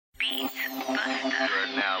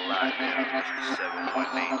You're now locked in with the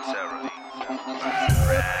 718 Terror.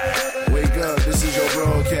 Wake up, this is your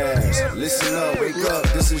broadcast. Listen up, wake up,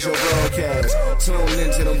 this is your broadcast. Tune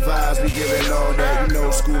into them vibes, we giving all that. You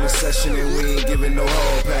know, school in session and we ain't giving no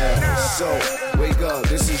hall pass. So, wake up,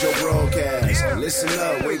 this is your broadcast. Listen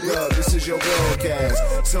up, wake up, this is your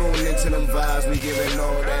broadcast. Tune into them vibes, we giving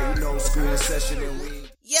all that. You know, school in session and we.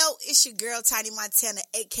 Yo, it's your girl, Tiny Montana,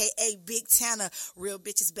 a.k.a. Big Tanner, Real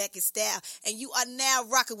Bitches Back in Style. And you are now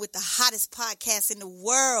rocking with the hottest podcast in the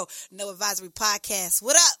world, No Advisory Podcast.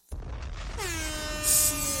 What up?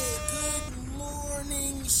 Shit, good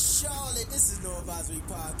morning, Charlotte. This is No Advisory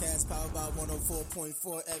Podcast, powered by 104.4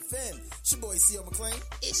 FM. It's your boy, C.O. McClain.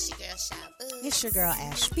 It's your girl, Shabu. It's your girl,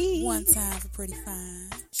 Ashby. One time for Pretty Fine.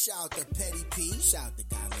 Shout out to Petty P. Shout out to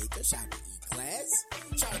Guy Maker. Shout out to E-Class.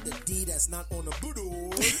 Shout out to D that's not on the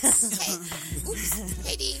boodles.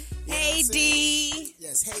 Hey, D. Hey, D.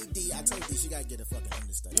 Yes, hey D. I told D she gotta get a fucking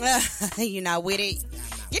understudy. You not with it?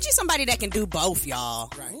 Get you somebody that can do both, y'all.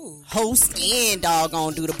 Right. Host and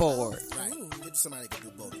doggone do the board. Right. Get you somebody that can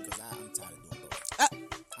do both because I'm tired of doing both. Uh,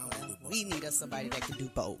 I don't wanna do both. We need us somebody that can do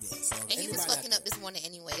both. Yeah, so And he was anybody fucking up this morning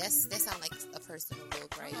anyway. That sounds like a personal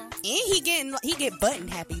look, right? And he get button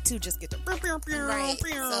happy too. Just get the Right.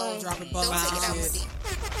 So dropping don't bombs. take it out with D.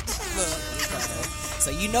 So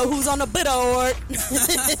you know who's on the board.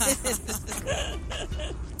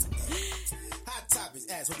 Hot topics.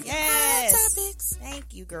 Ask what we got. Yes. Topics.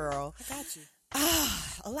 Thank you, girl. I got you.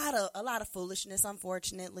 A lot of foolishness,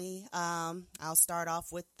 unfortunately. I'll start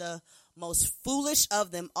off with the most foolish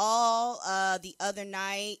of them all. The other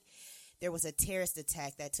night, there was a terrorist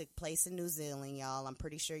attack that took place in New Zealand, y'all. I'm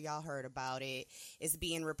pretty sure y'all heard about it. It's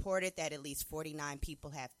being reported that at least 49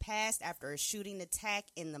 people have passed after a shooting attack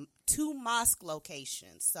in the two mosque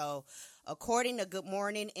locations. So, according to Good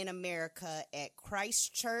Morning in America at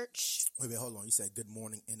Christchurch. Wait, hold on. You said good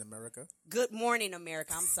morning in America? Good Morning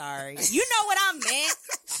America, I'm sorry. You know what I meant.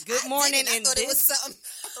 Good morning I in thought it was this. something.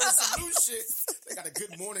 Some new shit. They got a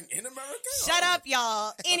good morning in America? Shut up,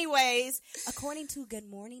 y'all. Anyways, according to Good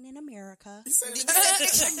Morning in America, You said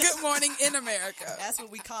it. Good morning in America. that's what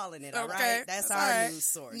we calling it, all Okay, right? That's that's our all right. news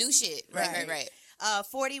source. New shit. Right.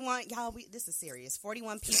 41, y'all, this is serious.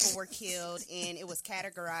 41 people were killed, and it was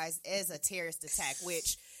categorized as a terrorist attack,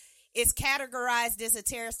 which is categorized as a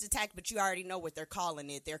terrorist attack, but you already know what they're calling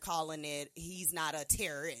it. They're calling it, he's not a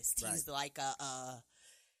terrorist. He's like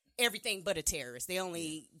everything but a terrorist. They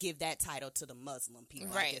only give that title to the Muslim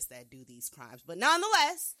people, I Right. guess, that do these crimes. But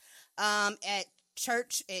nonetheless, at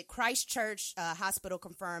Christchurch hospital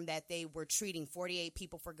confirmed that they were treating 48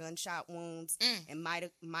 people for gunshot wounds and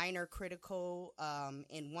minor critical,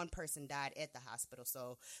 and one person died at the hospital.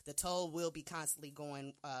 So the toll will be constantly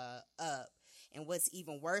going up. And what's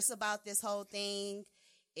even worse about this whole thing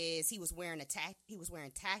is he was wearing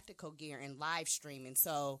tactical gear and live streaming.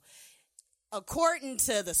 So according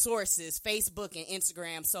to the sources, Facebook and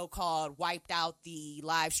Instagram so-called wiped out the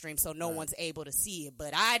live stream so no one's able to see it.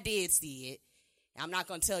 But I did see it. I'm not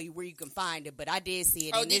going to tell you where you can find it, but I did see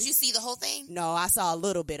it. Oh, And did you see the whole thing? No, I saw a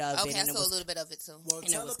little bit of it. Okay, I and it saw a was, little bit of it too. Well, And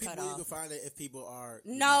tell it was the people cut you off. can find it if people are...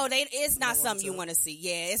 No, it's not don't want something you to? want to see.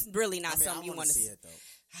 Yeah, it's really not I mean, something I you want want to to see see. it,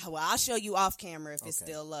 though. Well, I'll show you off camera if it's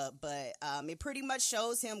Okay. still up. But it pretty much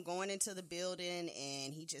shows him going into the building,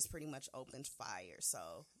 and he just pretty much opened fire.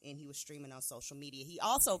 So, and he was streaming on social media. He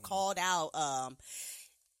also called out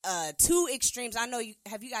two extremes. I know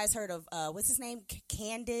have you guys heard of what's his name?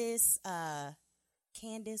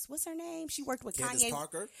 Candace, what's her name? She worked with Candace Kanye.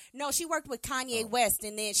 Parker? No, she worked with Kanye West,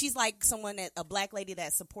 and then she's like a black lady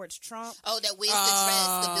that supports Trump. Oh, that wears the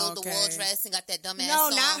dress, the build the wall okay. dress, and got that dumbass No,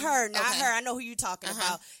 song. not her. Okay. I know who you're talking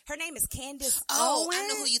about. Her name is Candace Oh, Owens. I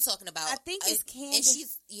know who you're talking about. I think it's And Candace.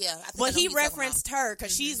 she's, yeah. I think Well, I know he who you're talking referenced her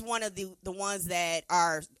because she's one of the ones that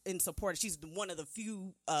are in support. She's one of the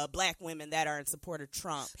few black women that are in support of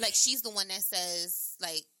Trump. about. Like, she's the one that says,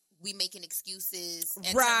 like, we making excuses in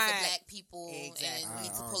terms Right. of black people, Exactly. and we need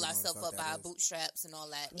to I don't pull know ourselves what up by our that is. bootstraps and all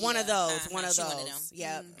that. One of those. She One of them. those.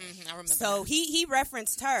 Yep. I remember. So that. he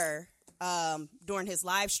referenced her during his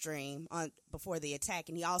live stream before the attack,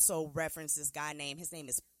 and he also referenced this guy his name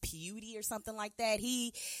is Pewdie or something like that.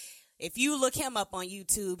 If you look him up on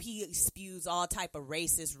YouTube, he spews all type of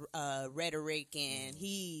racist rhetoric, and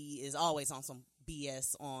he is always on some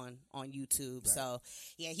BS on YouTube. Right. So,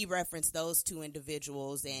 yeah, he referenced those two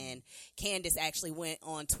individuals, and Candace actually went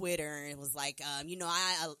on Twitter and was like,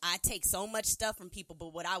 I take so much stuff from people,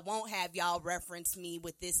 but what I won't have y'all reference me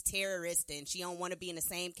with this terrorist, and she don't want to be in the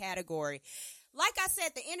same category. like I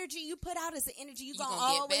said, the energy you put out is the energy you're gonna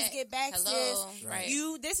gonna always get back. Hello. Sis. Right.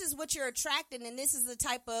 This is what you're attracting, and this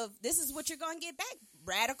is what you're gonna get back.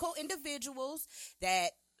 Radical individuals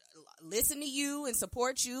that listen to you and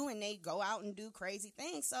support you, and they go out and do crazy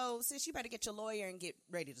things. So, sis, you better get your lawyer and get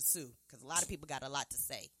ready to sue, because a lot of people got a lot to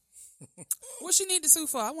say. What she need to sue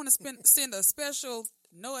for? I want to send a special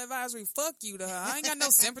no advisory fuck you to her. I ain't got no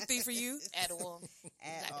sympathy for you. At all.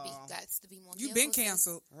 At all. Got to be more. You been careful, sis.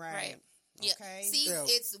 canceled. Right. Yeah. Okay. See, Yeah.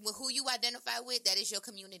 it's who you identify with. That is your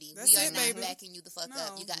community. That's we are it, not baby. backing you the fuck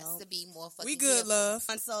up. You got to be more fucking We good, careful. love.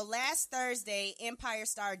 And so last Thursday, Empire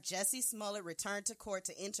star Jussie Smollett returned to court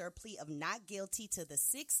to enter a plea of not guilty to the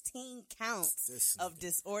 16 counts This of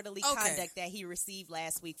disorderly Okay. conduct that he received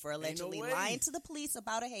last week for allegedly no way. lying to the police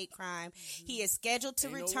about a hate crime. He is scheduled to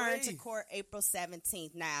Ain't no return to way. court April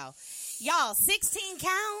 17th. Now, y'all, 16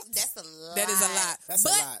 counts? That's a lot. That is a lot. That's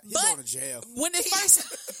but, a lot. He's but going to jail. when it first,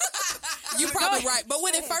 you're probably right. But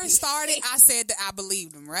when it first started, I said that I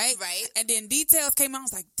believed him, right? Right. And then details came out. I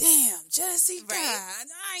was like, damn, Jesse, Right. God,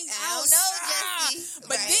 I don't know, Jesse.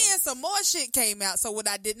 But Right. then some more shit came out. So what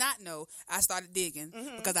I did not know, I started digging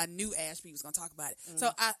because I knew Ashby was going to talk about it. So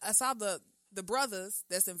I saw the brothers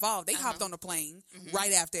that's involved. They hopped on the plane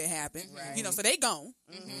right after it happened. You know, so they gone.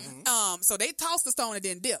 So they tossed the stone and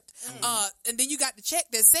then dipped. And then you got the check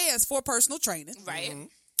that says for personal training. Right.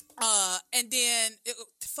 And then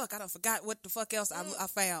I don't forgot what the fuck else I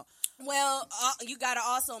found. Well, you got to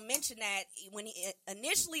also mention that when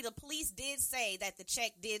initially the police did say that the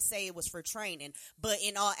check did say it was for training, but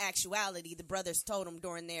in all actuality, the brothers told them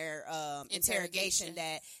during their interrogation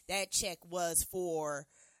that check was for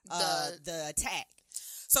the attack.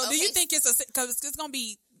 So do you think it's because it's going to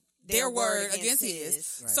be their word against his?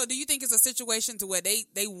 his. So do you think it's a situation to where they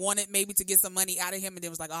wanted maybe to get some money out of him and then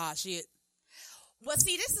was like, ah, shit. Well,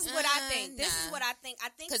 see, this is what I think. This is nah. what I think. I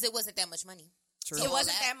think Because it wasn't that much money. it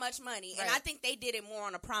wasn't that much money, and Right. I think they did it more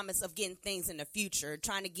on a promise of getting things in the future,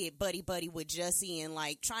 trying to get buddy with Jussie and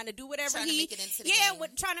like trying to do whatever Trying to make it into the game.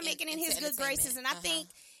 trying to make it in his into good graces. And I entertainment. think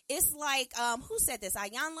it's like who said this?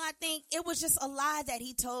 Ayanla, I think it was just a lie that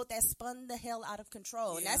he told that spun the hell out of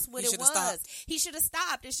control, and that's what he it should've was. stopped. He should have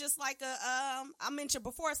stopped. It's just like I mentioned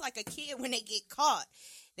before. It's like a kid when they get caught.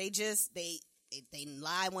 They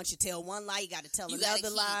lie. Once you tell one lie, you got to tell You gotta another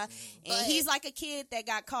keep- lie. And But- he's like a kid that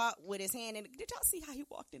got caught with his hand in. Did y'all see how he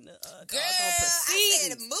walked in the Girl, doggone I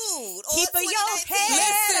said proceedings? mood. Keep All your 2019.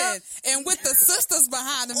 head Listen, and with the sisters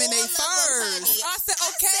behind them in All their of them, furs. honey. I said,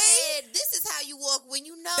 okay. I said, this is how you walk when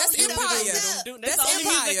you know That's you done Empire. fucked up. That's the only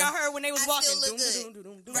Empire. music I heard when they was I walking. still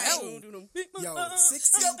look good. Right. Yo,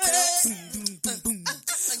 16 counts.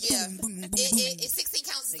 Yeah. It's 16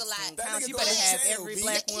 counts is a lot. That Counts, nigga you going better to have jail, every B.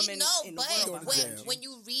 black woman No, in the but world. Going to jail. when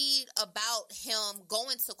you read about him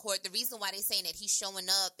going to court, the reason why they're saying that he's showing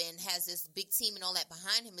up and has this big team and all that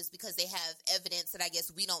behind him is because they have evidence that I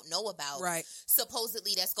guess we don't know about. Right.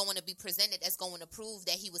 Supposedly that's going to be presented, that's going to prove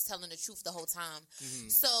that he was telling the truth the whole time.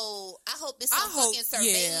 So I hope it's some hope- fucking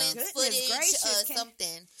surveillance Goodness footage gracious, or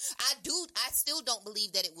something. I still don't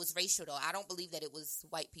believe that it was racial though. I don't believe that it was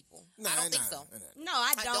white people. I don't think so. No,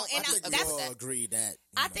 I don't. don't. And I think we that's all agree that.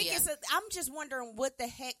 I think Yeah. I'm just wondering what the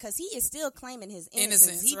heck, because he is still claiming his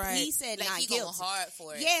innocence. Innocence, right. He said Like not he guilty. going hard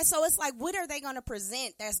for it. Yeah, so it's like, what are they going to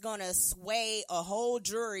present that's going to sway a whole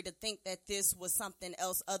jury to think that this was something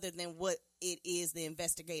else other than what it is the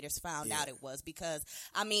investigators found out it was? Because,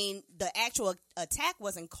 I mean, the actual attack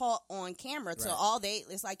wasn't caught on camera, so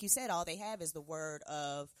it's like you said, all they have is the word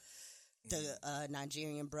of the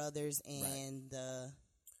Nigerian brothers and the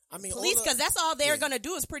I mean, police, all the- because that's all they're going to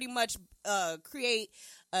do is pretty much create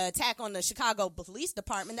an attack on the Chicago Police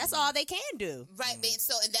Department. That's all they can do. Right, and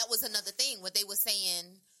that was another thing. What they were saying,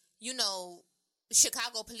 you know,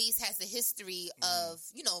 Chicago police has a history of,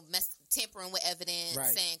 you know, tampering with evidence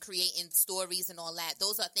and creating stories and all that.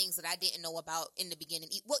 Those are things that I didn't know about in the beginning.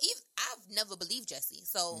 Well, I've never believed Jesse,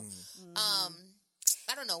 so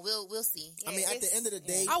I don't know. We'll see. I mean, at the end of the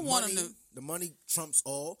day, I want money, him to- the money trumps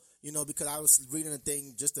all. You know, because I was reading a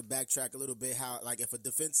thing just to backtrack a little bit, how like if a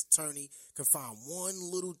defense attorney can find one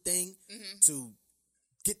little thing to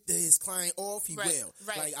get his client off, he will.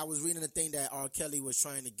 right. Like I was reading a thing that R. Kelly was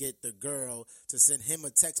trying to get the girl to send him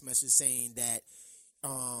a text message saying that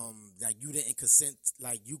like you didn't consent,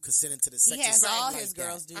 like you consented to the sex. He has or something all like his that.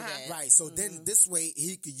 girls do that. Right. So then this way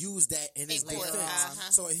he could use that in his court. defense.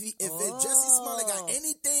 So if Jesse Smollett got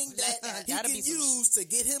anything that he Gotta can be some use to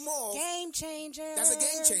get him off, Game changer. that's a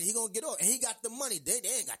game changer. He gonna get off, and he got the money. They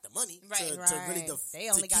ain't got the money to really They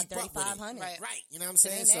only got keep up with it. $3,500. Right. Right. You know what I'm to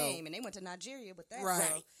their saying? name, and they went to Nigeria with that. Right,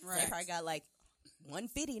 So right. They probably got like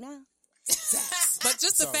 $150 now. But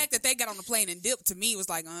just the fact that they got on the plane and dipped to me was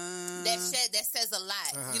like, that says a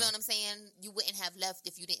lot. You know what I'm saying? You wouldn't have left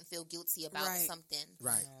if you didn't feel guilty about something.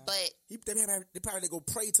 Right. But they probably go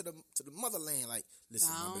pray to the motherland. Like,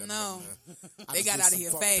 listen, I don't know. I They just got did out of some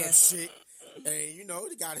here fucked up fast. shit. And they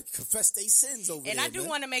gotta confess their sins over there. And I do man.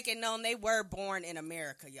 want to make it known they were born in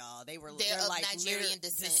America, y'all. They're of like Nigerian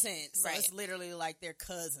descent. So Right. it's literally like their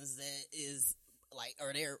cousins that is like,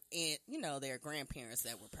 or their aunt, their grandparents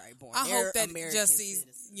that were probably born. I They're hope that American Jussie,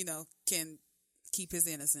 citizens. can keep his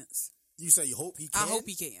innocence. You say you hope he can? I hope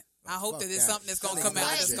he can. I hope fuck that it's that. something that's going to That come nigga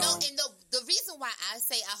out of got the jail. stone. and the reason why I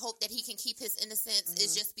say I hope that he can keep his innocence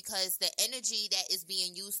is just because the energy that is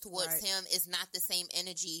being used towards him is not the same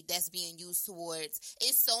energy that's being used towards.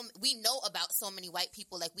 We know about so many white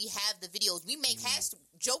people. Like, we have the videos. We make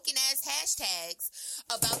joking ass hashtags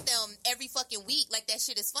about them every fucking week. Like, that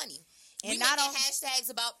shit is funny. And we not making on- hashtags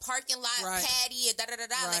about parking lot patty and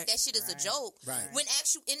like that shit is a joke. Right. When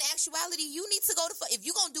in actuality, you need to go to if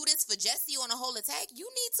you gonna do this for Jussie on a whole attack, you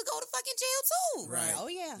need to go to fucking jail too. Right. Oh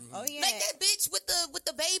yeah. Oh yeah. Like that bitch with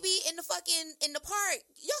the baby in the park.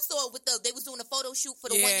 Y'all saw it they was doing a photo shoot for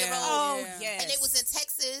the 1-year-old. Oh Yeah. yes. And they was in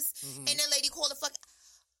Texas, and that lady called the fuck.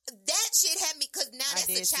 That shit had me, because now that's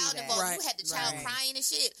the did see child that. involved. Right. You had the child Right. crying and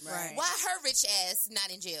shit. Right. Why her rich ass not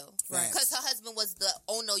in jail? Right. Because her husband was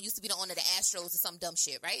used to be the owner of the Astros or some dumb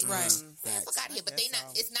shit, right? Right. Man, fuck out of here. But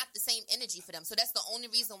it's not the same energy for them. So that's the only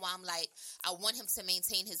reason why I'm like, I want him to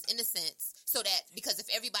maintain his innocence, so that, because if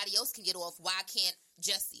everybody else can get off, why can't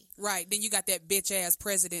Jussie? Right. Then you got that bitch ass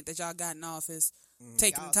president that y'all got in office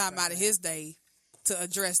taking the time out of his day to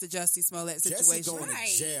address the Jussie Smollett Jessie situation. going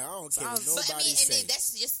to jail. I don't care what But I nobody mean, say. and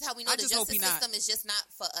that's just how we know I the just hope justice he not. system is just not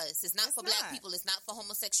for us. It's not for black not. people. It's not for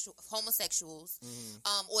homosexuals,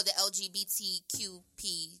 or the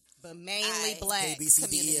LGBTQP. but mainly black A, B, C,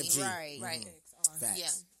 D, E, F, G. Right. Right. Facts.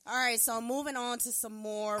 Yeah. All right, so moving on to some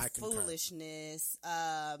more I concur. foolishness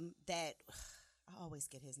that I always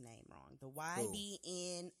get his name wrong. The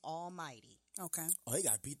YBN Almighty. Okay. Oh, he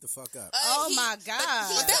got beat the fuck up. Oh, my God.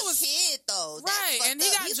 But that that was- was kid though. Right, That's and he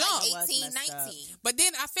fucked up. got He's jumped. like 18, Was messed up. 19. But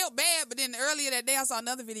then I felt bad. But then earlier that day, I saw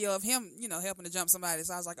another video of him, helping to jump somebody.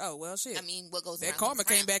 So I was like, oh, well, shit. I mean, what goes that around karma comes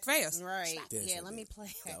came around. back fast. Right. Yes, Yeah, it let me did. play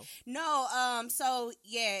it. Go. No, so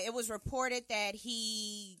yeah, it was reported that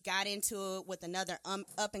he got into it with another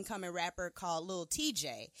up and coming rapper called Lil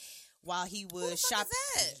TJ while he was Who the fuck shopping.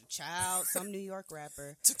 is that? Child, some New York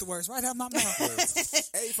rapper. Took the words right out of my mouth.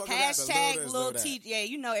 Hey, fucking rapper, Hashtag this, Lil that. T.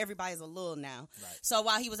 Yeah, everybody's a Lil now. Right. So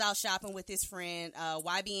while he was out shopping with his friend,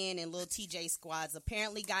 YBN and Lil TJ squads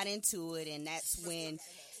apparently got into it, and that's when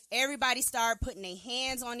everybody started putting their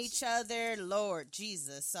hands on each other. Lord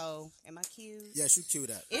Jesus. So, am I cute? Yes, you cue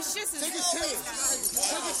that. It's just Take his chain.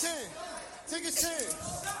 Take his chain.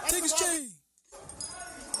 Take his chain.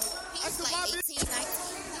 He's like 18, 19. He's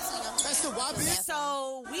too young. That's the YBN.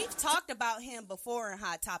 So we've talked about him before in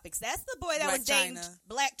Hot Topics. That's the boy that Black was dating China.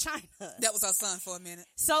 Black China. That was our son for a minute.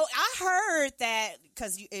 So I heard that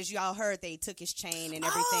because as y'all heard, they took his chain and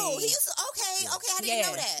everything. Oh, he's okay. I didn't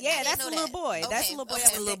know that. Yeah, I didn't that's know a that. little boy. That's Okay, a little boy. okay.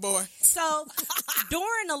 that was Little boy. So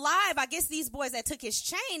during the live, I guess these boys that took his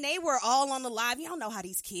chain, they were all on the live. You don't know how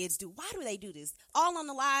these kids do. Why do they do this? All on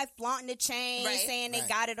the live, flaunting the chain, Right. saying they Right.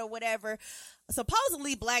 got it or whatever.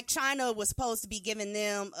 Supposedly, Black China was supposed to be giving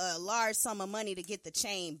them a large sum of money to get the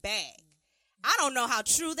chain back. I don't know how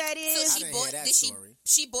true that So is. I she didn't bought. hear that Did story.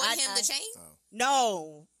 she bought I- him I- the chain?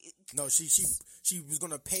 No, No, she was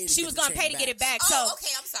gonna pay. she was gonna pay to get it back. Oh, So, okay.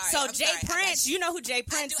 I'm sorry. so I'm Jay sorry. I got Prince, you know who Jay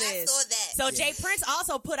Prince I is. saw that. So Yeah. Jay Prince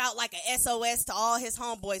also put out like a SOS to all his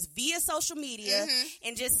homeboys via social media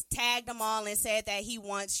and just tagged them all and said that he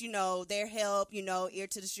wants, their help, ear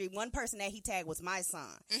to the street. One person that he tagged was my son.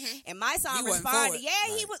 And my son He wasn't for responded, it.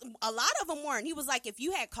 yeah, he was, a lot of them weren't. He was like, if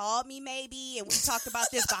you had called me maybe and we talked about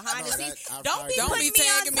this behind No, the scenes, that- I don't be agree. putting Don't be me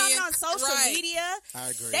on tagging me something in- on social Right. media. I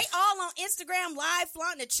agree. They all on Instagram live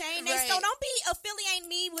flaunting the chain. Right. So don't be affiliating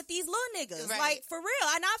me with these little niggas. Right. Like, for real.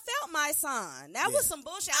 And I felt my son. That was some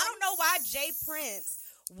bullshit. I don't know why Jay Prince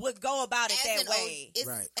would go about it that way.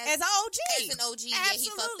 Right. As an OG. As an OG, yeah, he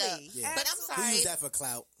fucked up. Absolutely. Yeah. But I'm He sorry. used that for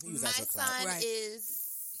clout. He used My that for clout. son Right. is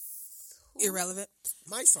Irrelevant.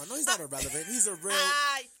 My son, no, he's not irrelevant. He's a real.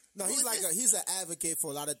 No, he's like he's an advocate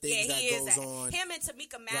for a lot of things Yeah, that he is. goes on. Him and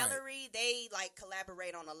Tamika Mallory, they like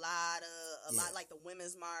collaborate on a lot like the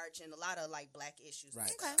Women's March and a lot of like black issues.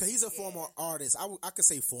 Right. Okay. Because he's a former artist. I could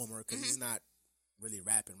say former because he's not really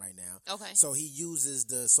rapping right now. Okay. So he uses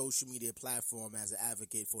the social media platform as an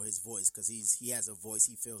advocate for his voice because he has a voice.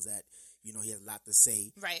 He feels that, he has a lot to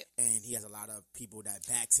say. right. And he has a lot of people that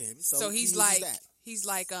backs him. So, So he he's uses like, that. he's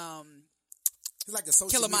like, He's like a social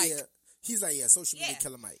Killer Mike. media. He's like, social media Yeah.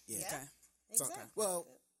 Killer Mike. Yeah. okay. Exactly. Well,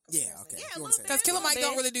 yeah, okay. Yeah, if you wanna say Because that. Killer Mike bit.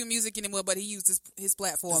 don't really do music anymore, but he used his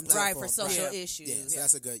platform. Right, for Right. social Yeah. issues. Yeah, so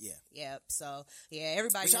that's a good, yeah. Yep. So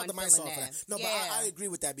everybody Shout out to wasn't Mike feeling for that. that. No, yeah. but I agree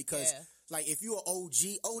with that because, Yeah. like, if you're an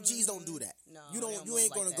OGs don't do that. No, you they don't. don't You move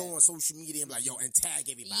ain't like gonna that. go on social media and be like, yo, and tag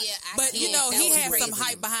everybody. Yeah, But you know, That he was had some crazy.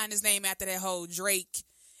 hype behind his name after that whole Drake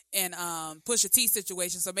and Pusha T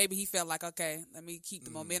situation. So maybe he felt like, okay, let me keep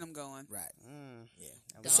the momentum going. Right. Yeah.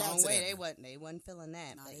 The Shout out wrong to way them, man. they wasn't feeling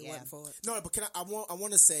that. No, but they yeah. wasn't for it. No, but I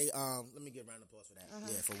want to say, let me get a round of applause for that.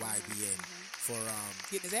 Yeah, for YBN for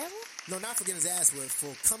Getting his ass whooped? no, not for getting his ass whipped,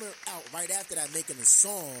 for coming out right after that, making a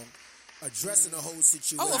song addressing the whole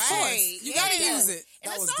situation. Oh, of course. Right, You yeah. gotta use it.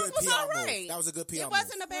 And That the was song good was PR all move. right. That was a good PR It move.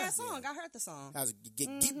 wasn't a bad song. I heard the song. That was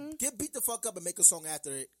get beat the fuck up and make a song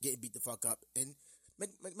after it, getting beat the fuck up and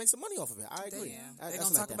make some money off of it. I agree. Yeah. I They're also gonna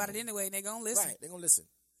like talk that about move. it anyway, and they're gonna listen. Right, they're gonna listen.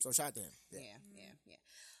 So shout out to him. Yeah.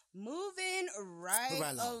 Moving right, Move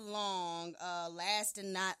right along. along.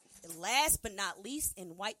 Last but not least,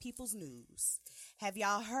 in white people's news, have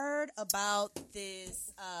y'all heard about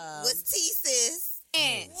this? What's T, sis?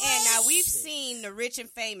 And now we've seen the rich and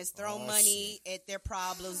famous throw money at their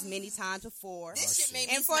problems many times before. This shit made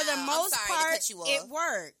me And for smile. the I'm most sorry to part, cut you off. it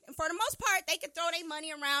worked. And for the most part, they could throw their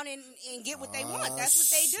money around and get what they want. That's what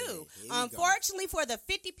they do. shit. Here you go. Unfortunately, for the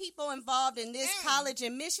 50 people involved in this college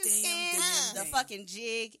admission scam, the fucking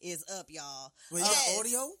jig is up, y'all. Wait, you got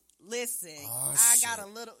audio? Listen, Oh, I shit. got a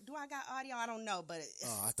little. Do I got audio? I don't know, but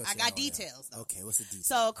Oh, I thought I you got had audio. details. Though. Okay, what's the details?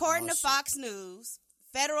 So, according to shit. Fox News,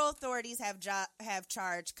 federal authorities have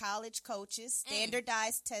charged college coaches,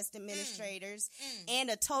 standardized test administrators, and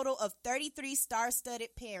a total of 33 star-studded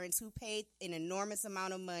parents who paid an enormous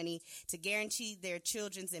amount of money to guarantee their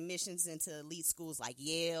children's admissions into elite schools like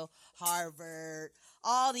Yale, Harvard,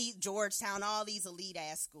 Georgetown, all these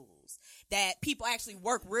elite-ass schools that people actually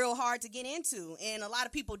work real hard to get into. And a lot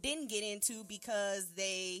of people didn't get into because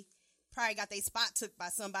they probably got their spot took by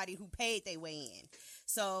somebody who paid their way in.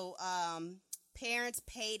 So, parents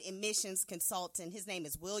paid admissions consultant. His name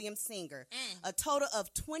is William Singer. A total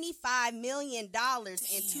of $25 million in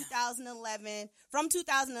 2011, from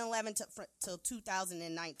 2011 till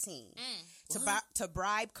 2019, to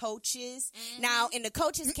bribe coaches. Now, in the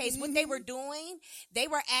coaches' case, what they were doing, they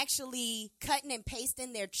were actually cutting and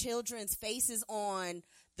pasting their children's faces on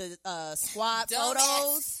the squad Dumbass.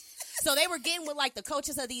 photos. So they were getting with like the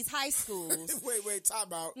coaches of these high schools. Wait,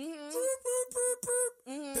 time out.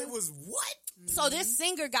 They was what? So this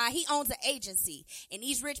singer guy, he owns an agency, and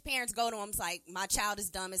these rich parents go to him. It's like, my child is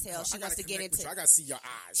dumb as hell. She wants to get into. I gotta see your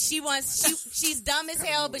eyes. She's dumb as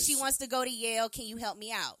hell, but she wants to go to Yale. Can you help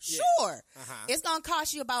me out? Sure. It's gonna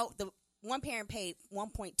cost you about one parent paid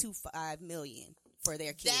 $1.25 million for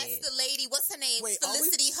their kid. That's the lady. What's her name? Wait,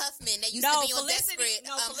 Felicity Huffman. That used to be on Desperate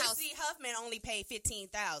House. Felicity Huffman only paid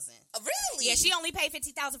 $15,000. Really? Yeah, she only paid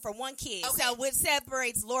 $50,000 for one kid. Okay. So what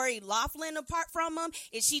separates Lori Loughlin apart from them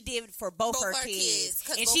is she did it for both her kids,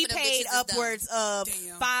 'cause and both she of them paid bitches is dumb. upwards of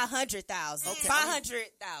Damn. $500,000. Okay.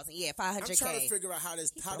 500,000. Yeah, I'm 500K. trying to figure out how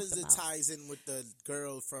does broke it them out. ties in with the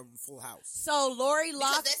girl from Full House. So Lori Because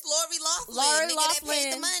Loughlin, that's Lori Loughlin. Lori nigga Loughlin, that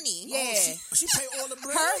paid the money. yeah. She paid all the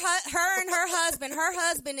bread. Her and her husband. Her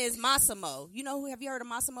husband is Massimo. You know who? Have you heard of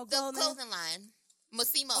Massimo The Clothing? clothing line.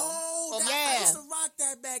 Massimo. Oh, Or yeah. I used to rock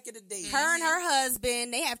that back in the day. Her and her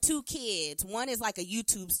husband, they have two kids. One is like a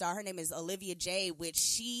YouTube star. Her name is Olivia J, which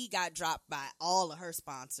she got dropped by all of her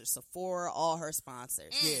sponsors. Sephora, all her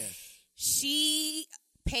sponsors. Yeah. She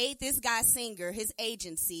paid this guy Singer, his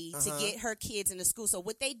agency, to get her kids into school. So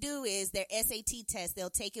what they do is their SAT test,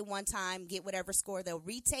 they'll take it one time, get whatever score, they'll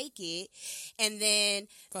retake it, and then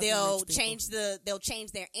they'll change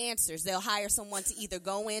their answers. They'll hire someone to either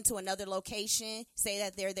go into another location, say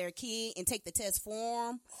that they're their kid, and take the test for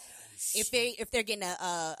them. If they're getting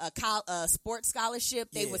a sports scholarship,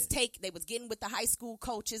 they was getting with the high school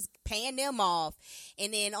coaches, paying them off,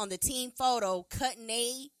 and then on the team photo, cutting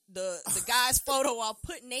the guy's photo off,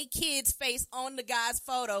 putting their kid's face on the guy's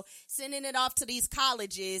photo, sending it off to these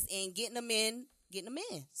colleges and getting them in.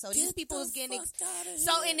 So these people is getting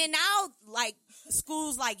and then now like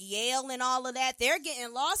schools like Yale and all of that, they're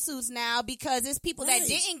getting lawsuits now because it's people that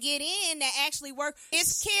didn't get in that actually work.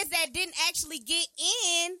 It's kids that didn't actually get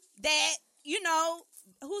in that,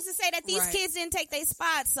 who's to say that these kids didn't take their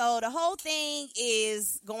spot? So the whole thing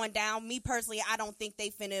is going down. Me personally, I don't think they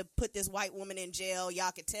finna put this white woman in jail.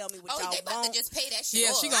 Y'all can tell me what y'all they about want. to just pay that shit Yeah,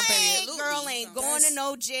 off. she gonna pay it. Girl ain't going to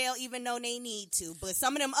no jail even though they need to. But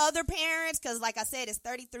some of them other parents, because like I said, it's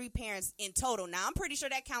 33 parents in total. Now, I'm pretty sure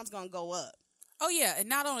that count's going to go up. Oh, yeah. And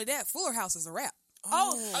not only that, Fuller House is a wrap.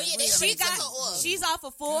 She's off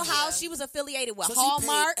of Full House. She was affiliated with So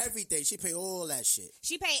Hallmark. She paid everything. She paid all that shit.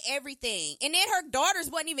 She paid everything, and then her daughters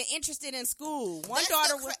wasn't even interested in school.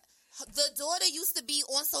 The daughter used to be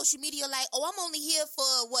on social media like, "Oh, I'm only here for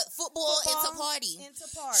football and to party."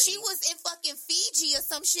 She was in fucking Fiji or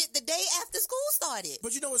some shit the day after school started.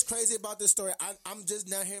 But you know what's crazy about this story? I'm just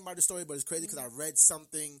now hearing about the story, but it's crazy because I read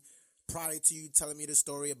something prior to you telling me the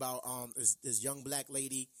story about this young black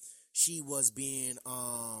lady. She was being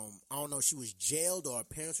I don't know, she was jailed or her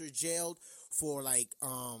parents were jailed for like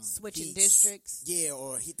switching districts. Yeah,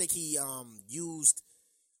 or he used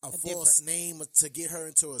a false name to get her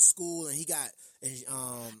into a school, and he got.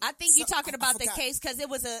 I think you're talking about the case because it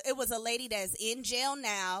was a lady that's in jail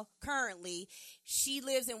now currently. She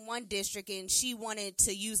lives in one district and she wanted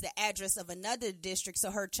to use the address of another district so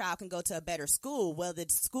her child can go to a better school. Well, the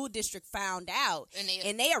school district found out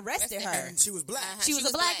and they arrested her. And she was black. She was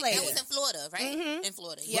a black lady. That was in Florida, right? Mm-hmm. In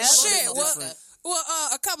Florida. Yeah. Shit. Well,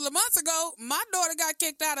 a couple of months ago, my daughter got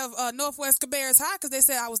kicked out of Northwest Cabarrus High because they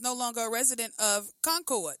said I was no longer a resident of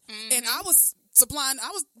Concord, and I was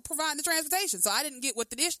providing the transportation, so I didn't get what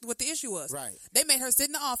the issue was. Right. They made her sit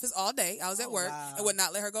in the office all day. I was at work and would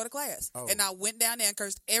not let her go to class. And I went down there and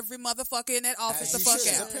cursed every motherfucker in that office the fuck out.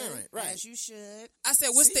 As a parent, right? As you should. I said,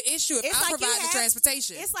 "What's the issue if I provide the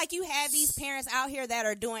transportation?" It's like you have these parents out here that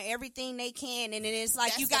are doing everything they can, and it's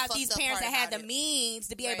like you got these parents that had the means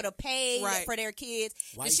to be able to pay for their kids.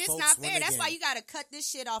 It's just not fair. That's why you got to cut this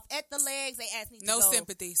shit off at the legs. They asked me to no go.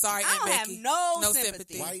 sympathy. Sorry, I Aunt don't Becky. have no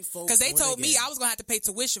sympathy. White folks because they told me again. I was going to have to pay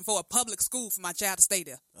tuition for a public school for my child to stay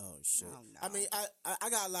there. Oh shit! Oh, no. I mean,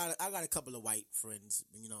 I got a couple of white friends.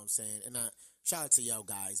 You know what I'm saying? And shout out to y'all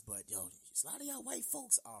guys, but yo, a lot of y'all white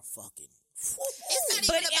folks are fucking. It's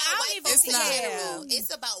not even about white folks in general.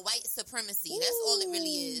 It's about white supremacy. That's all it really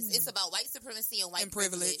is. It's about white supremacy and white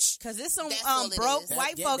privilege. Because it's some broke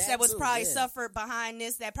white folks that was probably suffered behind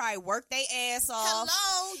this, that probably worked their ass off.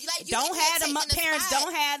 Hello, like you don't have the parents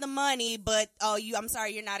don't have the money, but I'm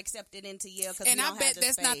sorry, you're not accepted into Yale. And I bet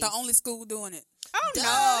that's not the only school doing it. Oh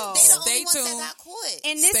no! They the only ones that got caught.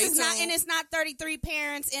 And this is not, and it's not 33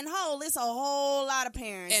 parents in whole. It's a whole lot of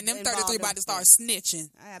parents. And them 33 about to start snitching.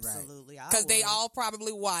 Absolutely, because they all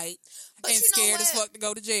probably white and scared as fuck to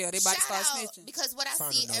go to jail. They about to start snitching. Because what I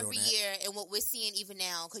see every year and what we're seeing even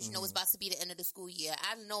now, because you know it's about to be the end of the school year.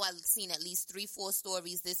 I know I've seen at least 3-4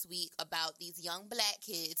 stories this week about these young black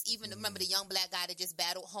kids. Even remember the young black guy that just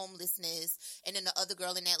battled homelessness, and then the other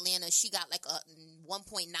girl in Atlanta, she got like a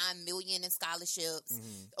 1.9 million in scholarships.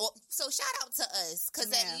 So shout out to us,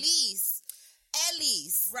 because at least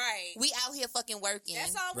right, we out here fucking working.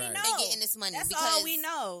 That's all we know. And getting this money. That's all we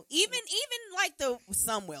know. Even like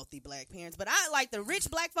some wealthy black parents, but I like the rich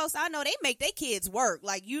black folks I know, they make their kids work.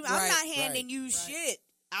 Like I'm not handing you shit.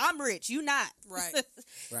 I'm rich, you not. Right.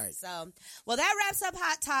 Right. So, well, that wraps up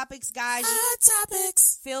Hot Topics, guys. Hot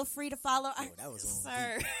Topics. Feel free to follow. That was on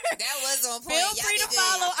That was on point. Feel free to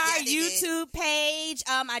follow our YouTube page.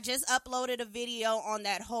 I just uploaded a video on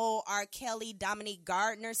that whole R. Kelly, Dominique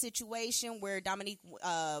Gardner situation where Dominique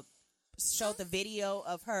showed the video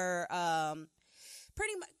of her.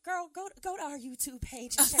 Pretty much, girl, go to our YouTube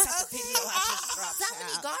page and check out the video I just dropped.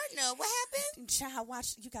 Dominique Gardner, what happened? Child,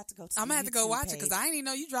 watch. You got to go to. I'm gonna have to go watch it because I didn't even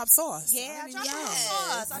know you dropped sauce. Yeah, I dropped a little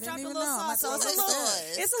sauce. I dropped a little sauce. So it's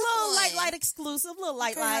a little light exclusive, little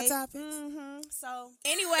light. Mm-hmm. So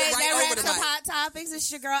anyway, that wraps up Hot Topics. It's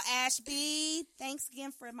your girl Ash B. Thanks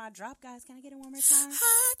again for my drop, guys. Can I get it one more time?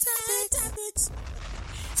 Hot Topics.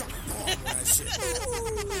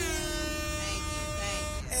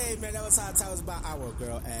 Hey man, that was Hot Topics by our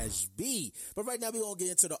girl Ash B. But right now we're gonna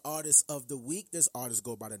get into the artist of the week. This artist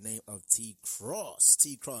go by the name of T Cross.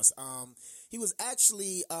 T Cross. He was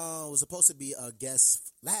actually was supposed to be a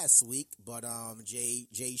guest last week, but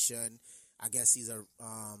Jay Shun, I guess he's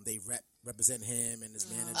they represent him and his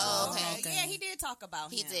manager. Oh, okay. Yeah, he did talk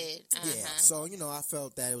about him. He did. Yeah. So, I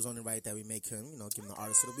felt that it was only right that we make him, give him the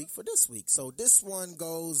artist of the week for this week. So this one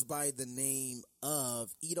goes by the name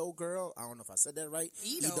of Edo Girl. I don't know if I said that right.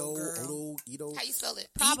 Edo. How you spell it?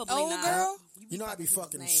 Probably not. Girl? You know I be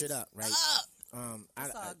fucking shit up, right? It's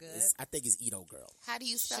all good. I think it's Edo Girl. How do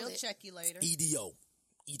you spell it? She'll check you later. Edo.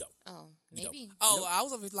 Oh, maybe. Oh, I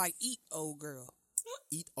was over like eat old girl.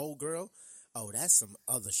 Eat old girl. Oh, that's some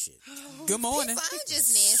other shit. Good morning. I'm just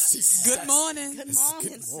nasty. Good morning. Good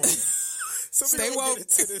morning. So Stay woke. Get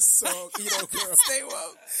into this song, Edo Girl. Stay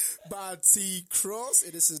woke. By T Cross.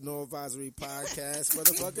 And this is No Advisory Podcast,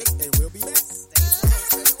 motherfuckers. And we'll be back.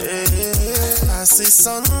 I see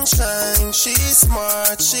sunshine. She's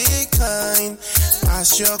smart, she kind.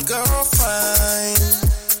 Ask your girl fine.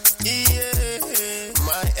 Yeah,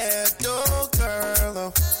 my Edo girl.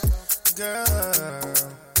 girl.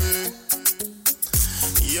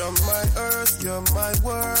 You're my earth, you're my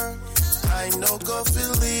world. I know God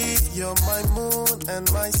believe you're my moon and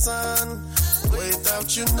my sun.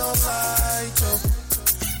 Without you, no light.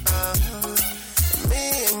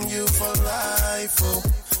 Me and you for life, oh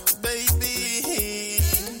baby.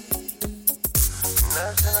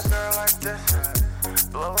 Never seen a girl like this,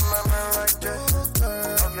 blowing my mind like this.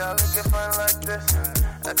 Oh, y'all looking fine like this.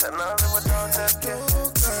 I cannot live without that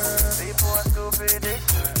kiss. People are stupid.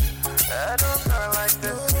 I don't girl like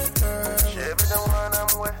this. She be the one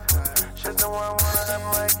I'm with. She's the one wanna have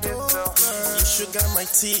my kids. So you sugar my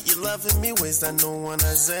tea. You loving me ways that no one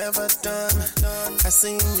has ever done. I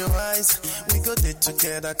see in your eyes, we go there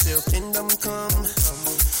together till kingdom come.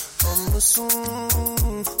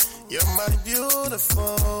 Soon, you're my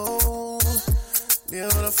beautiful,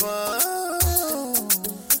 beautiful.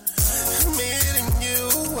 Meeting you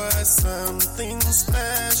was something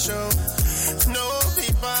special. No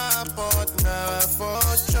people but not for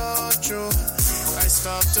church. I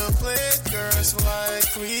stopped to play girls like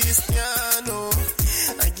Cristiano.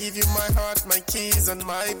 I give you my heart, my keys, and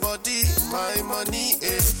my body, my money.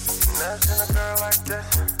 Never seen a girl like this,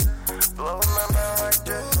 blowing my mind like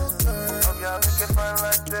this. Oh, y'all looking fine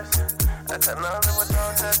like this. I cannot live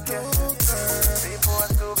without that kiss. People are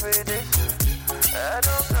stupid. I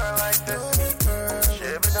don't girl like this. She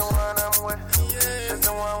be the one I'm with. She's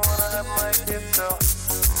the one wanna have my kids. So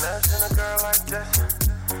never seen a girl like this,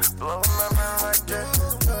 blowing my mind like this.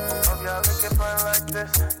 Oh, y'all looking fine like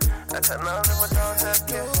this. I cannot live without that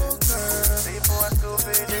kiss. People are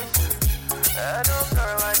stupid. I don't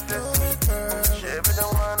girl like this. She be the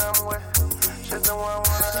one I'm with. She's the one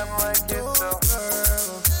wanna have my kids.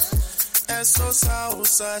 So so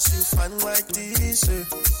sauce, you fun like this.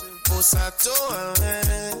 Osato,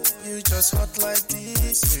 you just hot like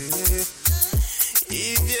this.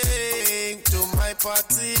 If you ain't to my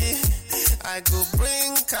party, I go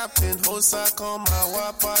bring Captain Hosa come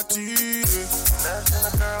our party. Never seen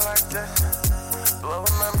a girl like that,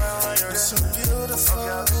 blowing my mind like you're so beautiful. Oh,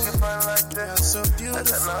 girl, you can find like that. You're so beautiful. I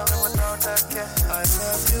cannot live without that cat. I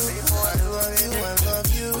love you, people, I love you, I love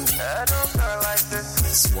you. I don't girl like this.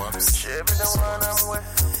 Swaps. She be the one I'm with.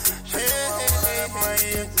 She's the one wanna have my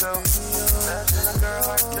kids. So never seen a girl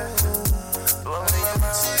like that, blowing my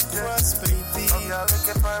mind like that. Baby. Oh, girl, you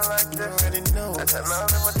can find like this. You already know. I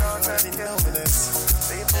cannot live without that cat.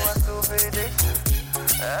 People are stupid.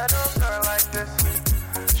 I don't girl like this.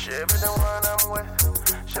 She be the one I'm with.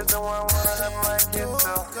 She's the one wanna have my kids.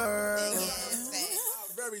 So girl.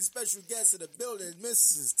 Very special guest in the building,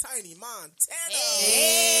 Mrs. Tiny Montana.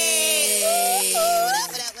 Hey. What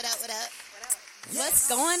up, what up, what up, what up? Yes. What's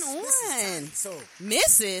going on? So,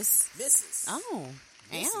 Mrs. Oh,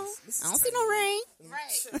 Mrs. I don't see no ring.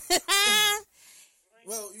 Right.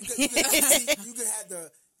 Well, you could have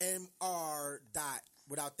the MR dot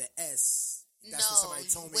without the S. That's what somebody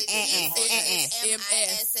told me.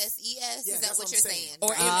 MISSES? Yeah, is that what you're saying? Or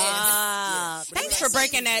MS. Thanks for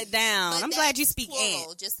breaking that down. I'm glad you speak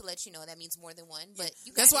plural, just to let you know, that means more than one. But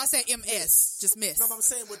you that's why I said MS, just miss. No, I'm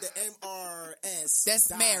saying with the MRS. That's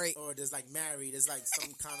dot, married. Or there's like married. There's like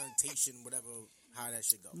some connotation, whatever, how that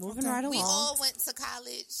should go. Moving right along. We all went to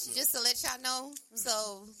college, just to let y'all know.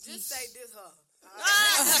 So just say this her.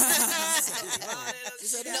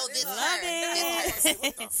 No, this Love her. it.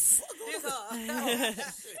 This her.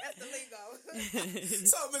 That's the lingo.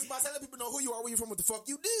 So, Miss Moss, let people know who you are, where you from, what the fuck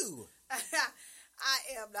you do. I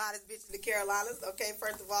am the hottest bitch in the Carolinas. Okay,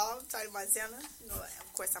 first of all, Tiny Montana. You know,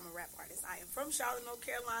 of course, I'm a rap artist. I am from Charlotte, North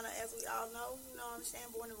Carolina, as we all know. You know what I'm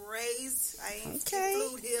saying? Born and raised. I ain't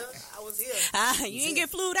flew here. I was here. You ain't get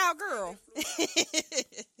flued out, girl. Born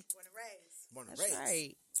and raised. Born and That's raised.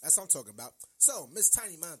 right. That's what I'm talking about. So, Miss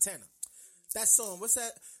Tiny Montana. That song, what's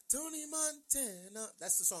that? Tony Montana.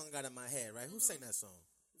 That's the song I got in my head, right? Who sang that song?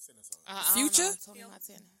 Future? Tony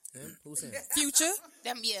Montana. Who sang it? Future?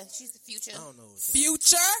 Yeah, she's the Future. I don't know.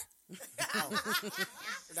 Future?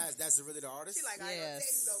 That's really the artist? She like, I ain't gonna tell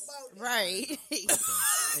you no more. Right.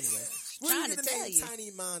 Anyway. Where Trying did to the tell name you. Tiny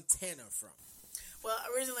Montana from? Well,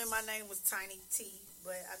 originally my name was Tiny T,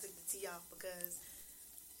 but I took the T off because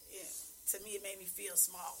to me it made me feel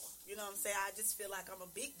small. You know what I'm saying? I just feel like I'm a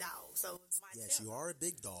big dog. So it's my Yes, you are a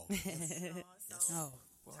big dog. so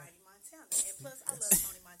Tiny Montana. And plus I love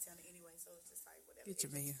Tony Montana anyway, so it's just like whatever. Get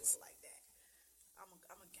your It man. just flow like that. I'm a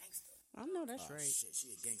gangster. I know that's right. Shit, she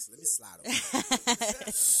a gangster. Let me slide over.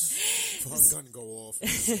 My gun go off.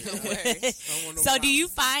 Don't worry. So do you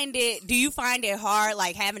find it hard,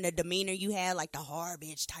 like having the demeanor you had, like the hard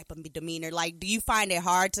bitch type of demeanor? Like, do you find it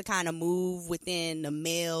hard to kind of move within the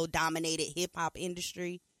male dominated hip hop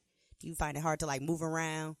industry? Do you find it hard to like move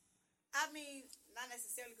around? I mean, not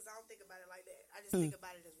necessarily because I don't think about it like that. I just think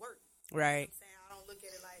about it as work. Right. You know what I'm saying? I don't look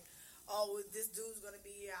at it like, oh, this dude's going to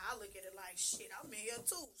be here. I look at it like, shit, I'm in here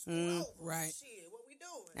too. Right. Shit, what we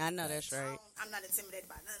doing? I know that's right. I'm not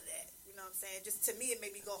intimidated by none of that. You know what I'm saying? Just to me, it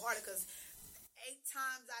made me go harder because 8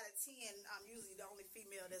 times out of 10, I'm usually the only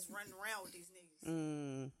female that's running around with these niggas.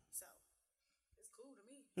 So, it's cool to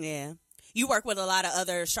me. Yeah. You work with a lot of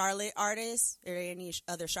other Charlotte artists. Are there any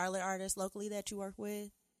other Charlotte artists locally that you work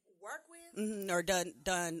with? Work with? Or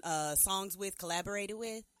done songs with, collaborated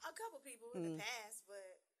with? A couple people in the past,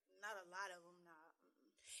 but not a lot of them. Nah.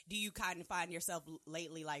 Do you kind of find yourself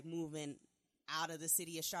lately like moving out of the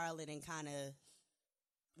city of Charlotte and kind of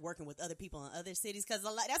working with other people in other cities? Because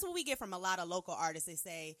that's what we get from a lot of local artists. They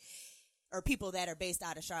say, or people that are based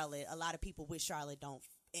out of Charlotte, a lot of people with Charlotte don't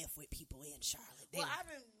F with people in Charlotte. Well, I've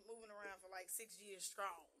been moving around for like 6 years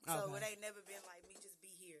strong. So it ain't never been like me just be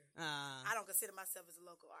here. I don't consider myself as a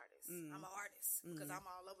local artist. I'm an artist because I'm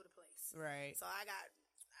all over the place. Right. So I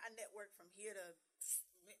network from here to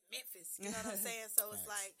Memphis. You know what I'm saying? So it's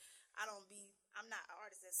like I'm not an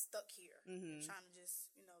artist that's stuck here. I'm trying to just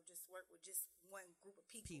work with just one group of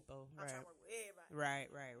people. I'm trying to work with everybody.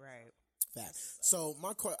 Right. Facts. So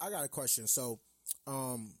I got a question. So,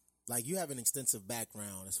 like you have an extensive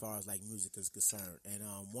background as far as like music is concerned, and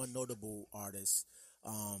one notable artist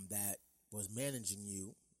that was managing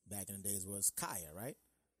you back in the days was Kaya, right?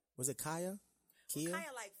 Was it Kaya?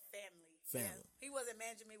 Kaya like family. Yeah. He wasn't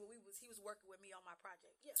managing me, but he was working with me on my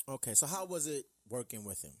project. Yeah. Okay, so how was it working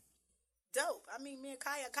with him? Dope. I mean, me and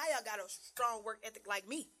Kaya got a strong work ethic like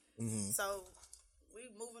me. So we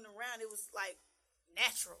moving around. It was like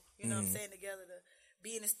natural. You know what I'm saying? Together to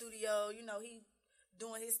be in the studio. You know, he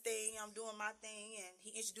doing his thing, I'm doing my thing, and he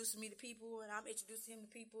introducing me to people, and I'm introducing him to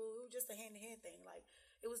people. It was just a hand-to-hand thing. Like,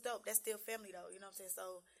 it was dope. That's still family, though. You know what I'm saying?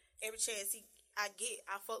 So, every chance I get,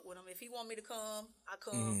 I fuck with him. If he want me to come, I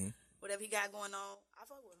come. Whatever he got going on, I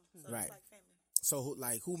fuck with him. So, it's like family. So,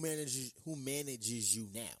 who manages you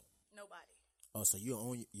now? Nobody. Oh, so you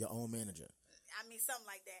own your own manager? I mean, something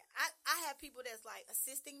like that. I have people that's, like,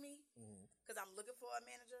 assisting me because I'm looking for a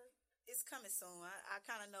manager. It's coming soon. I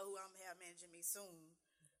kind of know who I'm going to have managing me soon.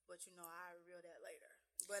 But, I'll reveal that later.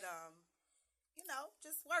 But,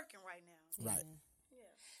 just working right now. Right.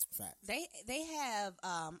 Yeah. Fact. They have,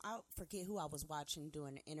 I forget who I was watching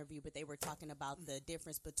doing an interview, but they were talking about the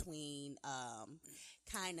difference between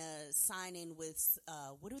kind of signing with,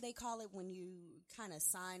 what do they call it when you kind of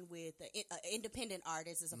sign with an independent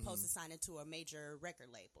artist as opposed to signing to a major record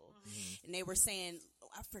label. And they were saying,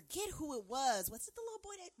 I forget who it was. Was it the little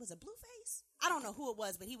boy that was a Blueface? I don't know who it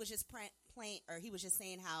was, but he was just playing, or he was just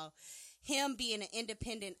saying how him being an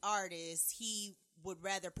independent artist, he would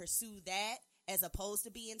rather pursue that as opposed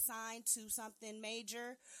to being signed to something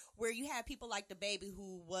major, where you have people like DaBaby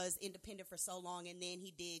who was independent for so long and then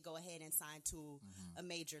he did go ahead and sign to a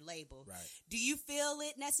major label. Right. Do you feel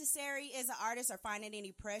it necessary as an artist or finding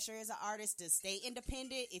any pressure as an artist to stay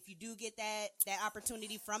independent if you do get that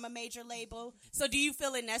opportunity from a major label? So do you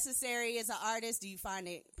feel it necessary as an artist? Do you find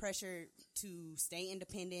it pressure to stay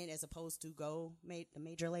independent as opposed to go the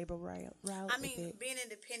major label route? I mean, being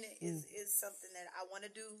independent is something that I want to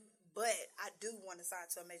do. But I do want to sign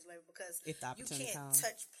to a major label because you can't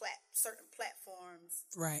touch certain platforms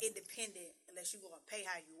independent unless you're going to pay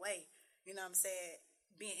how you weigh. You know what I'm saying?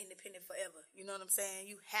 Being independent forever. You know what I'm saying?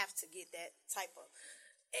 You have to get that type of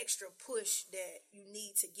extra push that you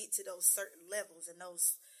need to get to those certain levels and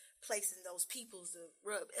those places, those peoples to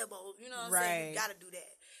rub elbows. You know what I'm saying? You got to do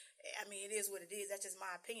that. I mean, it is what it is. That's just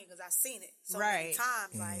my opinion because I've seen it so many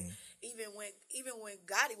times. Like even when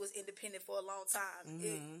Gotti was independent for a long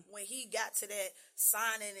time, when he got to that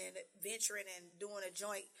signing and venturing and doing a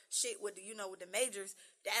joint shit with the majors,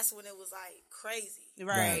 that's when it was like crazy. Right. You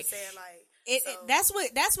know what I'm saying? Like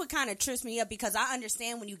that's what kind of trips me up because I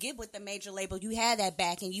understand when you get with the major label, you have that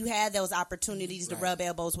back and you have those opportunities to rub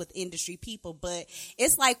elbows with industry people. But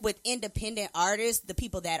it's like with independent artists, the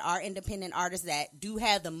people that are independent artists that do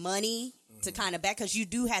have the money to kind of back, because you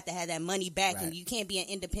do have to have that money back and you can't be an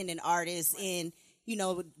independent artist and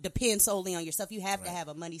depend solely on yourself. You have to have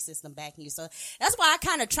a money system backing you. So that's why I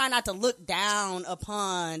kind of try not to look down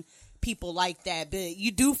upon people like that. But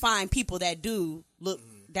you do find people that do look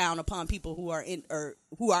down upon people who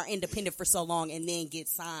are independent for so long and then get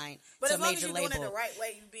signed to a major label. But as long as you're doing it the right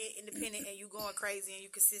way, you being independent and you going crazy and you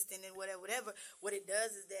consistent and whatever, what it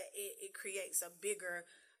does is that it creates a bigger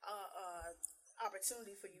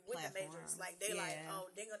opportunity for you with the majors. Like they like,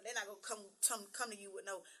 they're not gonna come to you with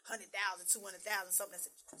no 100,000, 200,000,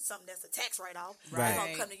 something that's a tax write off. Right. They're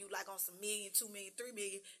gonna come to you like on some $1 million, $2 million, $3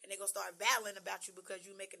 million, and they're gonna start battling about you because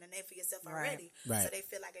you're making a name for yourself already. Right. So they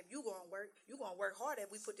feel like if you gonna work hard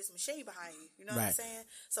if we put this machine behind you. You know what I'm saying?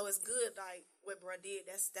 So it's good like what bro did.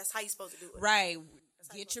 That's how you supposed to do it. Right.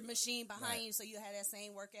 Get your machine behind you so you have that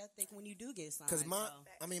same work ethic when you do get signed. Because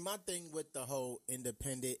my thing with the whole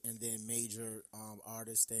independent and then major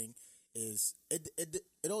artist thing is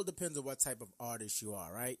it all depends on what type of artist you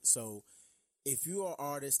are, right? So if you are an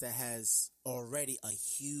artist that has already a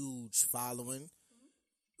huge following,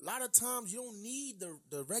 a lot of times you don't need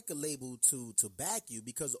the record label to back you,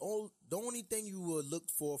 because the only thing you will look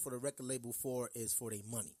for the record label for is for their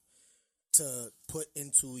money to put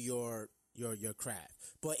into your craft.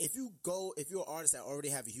 But if you're an artist that already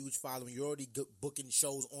have a huge following, you're already booking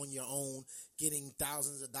shows on your own, getting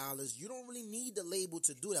thousands of dollars, you don't really need the label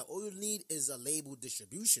to do that. All you need is a label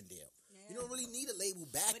distribution deal. Yeah. You don't really need a label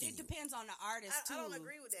backing. But it depends on the artist too. I don't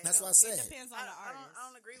agree with that. That's what I said. It depends on the artist. I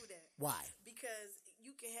don't agree with that. Why? Because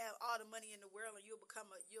you can have all the money in the world and you'll become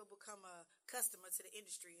a customer to the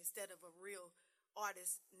industry instead of a real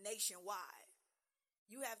artist nationwide.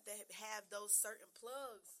 You have to have those certain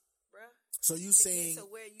plugs, bruh. So you saying to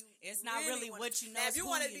where it's not really what you know. Now, if you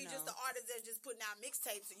want to be just the artist that's just putting out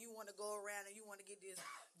mixtapes and you want to go around and you want to get this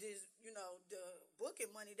the booking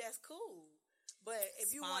money, that's cool. But if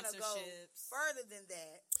you want to go further than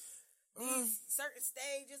that, these certain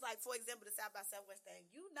stages, like for example the South by Southwest thing,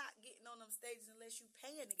 you not getting on them stages unless you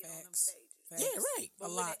paying to get on them stages. Yeah, right.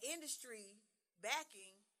 But with the industry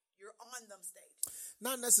backing, you're on them stages.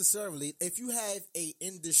 Not necessarily. If you have a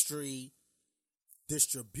industry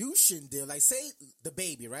distribution deal, like say the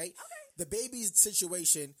Baby, right? Okay. The Baby's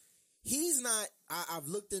situation, he's not. I've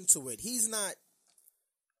looked into it. He's not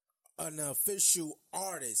an official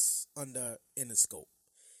artist under Interscope.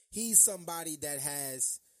 He's somebody that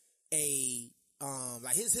has a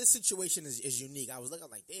like his situation is unique. I was looking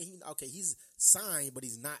like, he's signed, but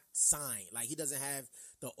he's not signed. Like he doesn't have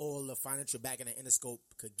all the financial backing that Interscope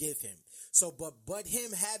could give him. So, but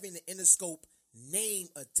him having the Interscope name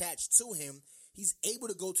attached to him, he's able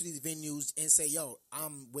to go to these venues and say, yo,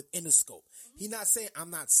 I'm with Interscope. He's not saying I'm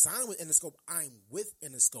not signed with Interscope, I'm with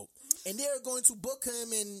Interscope. And they're going to book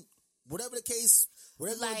him, and whatever the case,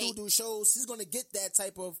 whatever they do shows, he's going to get that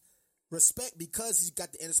type of respect because he's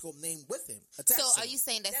got the Interscope name with him attached. So are you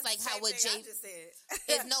saying that's like how what Jay just said?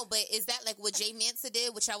 No, but is that like what Jay Mansa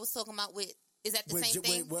did, which I was talking about with? Is that the same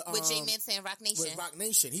thing with Jay Mansa and Rock Nation? With Rock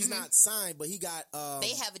Nation, he's not signed, but he got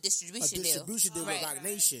they have a distribution deal with Rock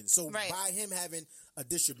Nation. So by him having a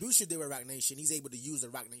distribution deal with Rock Nation, he's able to use the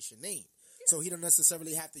Rock Nation name. Yeah. So he don't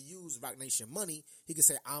necessarily have to use Rock Nation money. He can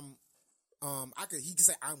say he can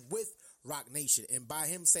say I'm with Rock Nation, and by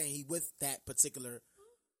him saying he with that particular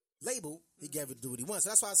label, he gave it to do what he wants.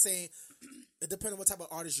 So that's why I'm saying it depends on what type of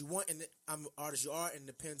artist you want and artist you are, and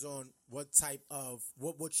it depends on what type of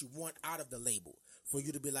what you want out of the label for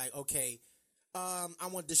you to be like, okay, I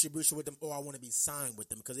want distribution with them, or I want to be signed with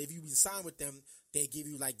them. Because if you be signed with them, they give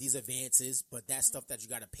you like these advances, but that's stuff that you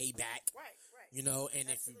got to pay back. Right. You know,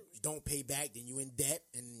 and absolutely. If you don't pay back, then you in debt,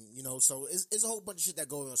 and you know, so it's a whole bunch of shit that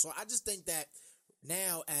goes on. So I just think that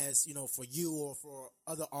now, as you know, for you or for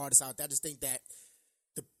other artists out there, I just think that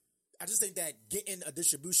getting a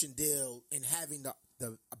distribution deal and having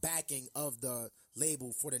the backing of the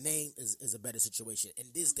label for the name is a better situation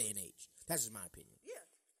in this day and age. That's just my opinion. Yeah,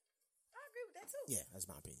 I agree with that too. Yeah, that's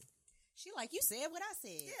my opinion. She like, you said what I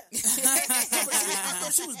said. Yeah. I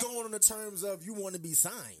thought she was going on the terms of you want to be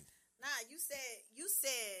signed. Nah, you said you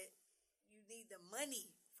need the money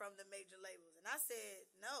from the major labels, and I said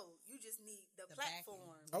no, you just need the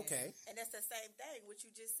platform. Backing. Okay, and that's the same thing. What you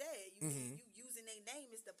just said, you using their name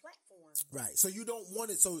is the platform. Right. So you don't want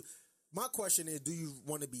it. So my question is, do you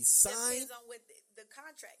want to be signed? Depends on what the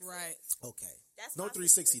contract says. Right. Okay. That's no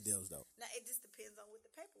 360 deals though. No, it just depends on what the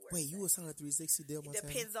paperwork. Wait, you were signing a 360 deal? It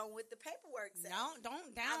depends on what the paperwork says.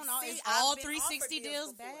 Don't down on. Is all 360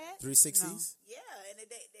 deals bad? 360s? No. Yeah, and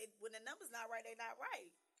they when the number's not right, they're not right.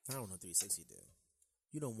 I don't know 360 deal.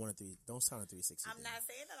 You don't want don't sign a 360 I'm deal. not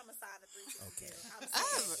saying that I'm going to sign a 360 okay.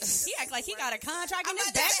 deal. He act like he got a contract in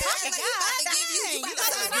his back pocket.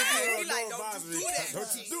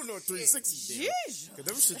 Don't you do no 360 deal.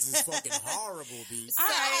 Because them shits is fucking horrible, B. So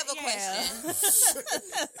I have a question.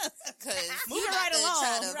 Because moving right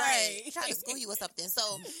along, try to school you or something. So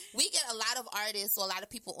we get a lot of artists or a lot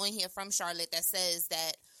of people on here from Charlotte that says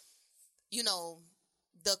that, you know,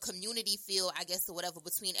 the community feel, I guess, or whatever,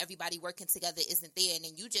 between everybody working together isn't there. And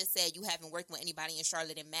then you just said you haven't worked with anybody in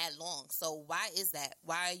Charlotte in mad long. So why is that?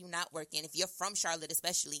 Why are you not working? If you're from Charlotte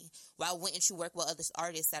especially, why wouldn't you work with other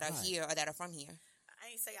artists that are here or that are from here?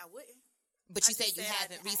 I ain't say I wouldn't. But you said you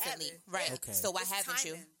haven't recently. Right. Yeah. Okay. So why haven't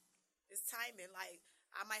you? It's timing. Like,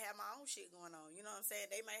 I might have my own shit going on. You know what I'm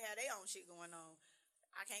saying? They might have their own shit going on.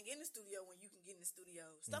 I can't get in the studio when you can get in the studio.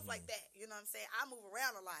 Stuff like that. You know what I'm saying? I move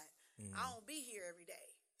around a lot. I don't be here every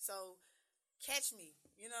day. So, catch me.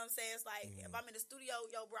 You know what I'm saying? It's like, if I'm in the studio,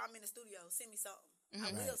 yo, bro, I'm in the studio. Send me something.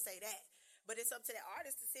 I will say that. But it's up to that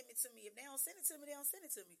artist to send it to me. If they don't send it to me, they don't send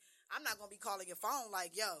it to me. I'm not going to be calling your phone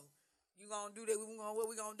like, yo, you going to do that?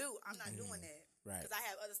 What we going to do? I'm not doing that. Right. Because I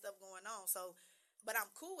have other stuff going on. So, but I'm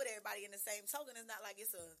cool with everybody in the same token. It's not like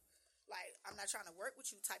it's I'm not trying to work with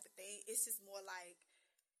you type of thing. It's just more like,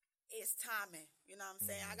 it's timing. You know what I'm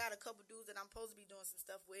saying? I got a couple dudes that I'm supposed to be doing some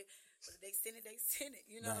stuff with, but if they send it, they send it.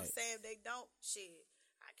 You know what I'm saying? If they don't, shit,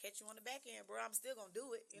 I catch you on the back end, bro. I'm still gonna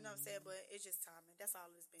do it. You know what I'm saying? But it's just timing. That's all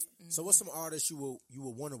it's been. So, what's some artists you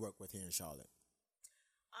will want to work with here in Charlotte?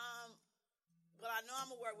 Well, I know I'm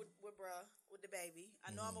gonna work with bruh, with the baby.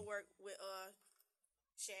 I know I'm gonna work with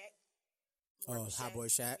Shaq. Hot Boy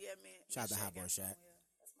Shaq. Yeah, man. Shout out to Hot Boy Shaq. Yeah,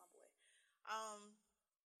 that's my boy.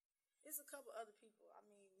 There's a couple other people. I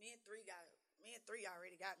mean, me and three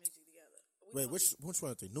already got music together. Wait, which one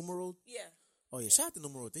of the three? Numero? Yeah. Oh yeah, shout out to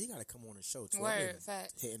Numero 3. He gotta come on the show too. Word,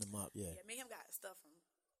 fact. Hitting him up, yeah. Yeah, me and him got stuff from a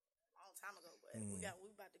long time ago, but we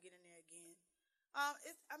about to get in there again.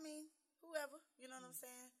 Whoever, you know what I'm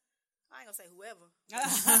saying? I ain't gonna say whoever.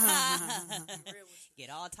 Get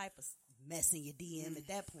all type of mess in your DM at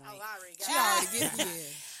that point. Oh, I already got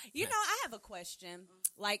it. You know, I have a question.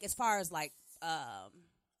 Like, as far as like, all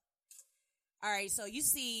right, so you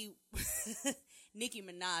see Nicki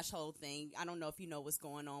Minaj whole thing. I don't know if you know what's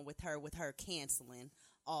going on with her canceling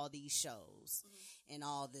all these shows and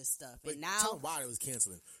all this stuff. But and now, tell them why they was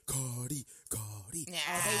canceling. Cardi. Yeah.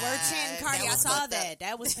 Oh, they were chanting Cardi. I saw that.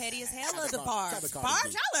 That was petty as hell of the bars.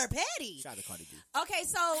 Bars, y'all are petty. Shout out to Cardi B. Okay,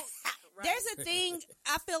 so there's a thing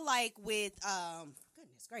I feel like with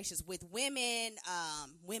goodness gracious, with women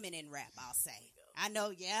in rap, I'll say. I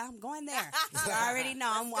know, I'm going there. You already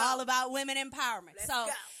know I'm all about women empowerment. Let's go.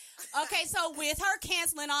 Okay, so with her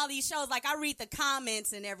canceling all these shows, like I read the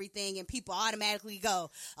comments and everything, and people automatically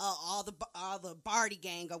go, all the Barty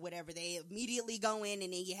gang or whatever. They immediately go in,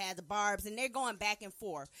 and then you have the Barbs, and they're going back and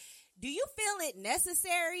forth. Do you feel it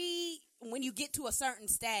necessary when you get to a certain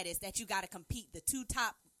status that you got to compete? The two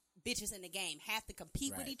top bitches in the game have to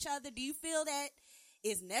compete with each other. Do you feel that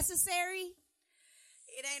is necessary?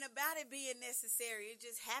 It ain't about it being necessary. It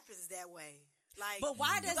just happens that way. Like, but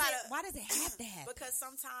why does it have to happen? Because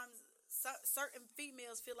sometimes certain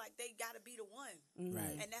females feel like they gotta be the one,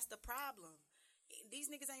 and that's the problem. These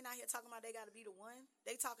niggas ain't out here talking about they gotta be the one.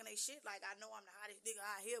 They talking they shit like, I know I'm the hottest nigga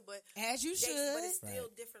out here, but as you should. But it's still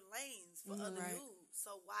different lanes for other dudes.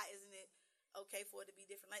 So why isn't it okay for it to be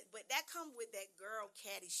different lanes? But that comes with that girl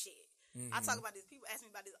catty shit. I talk about this. People ask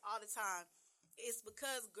me about this all the time. It's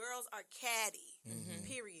because girls are catty,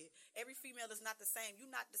 period. Every female is not the same. You're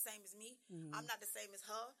not the same as me. I'm not the same as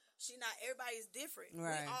her. She not. Everybody is different.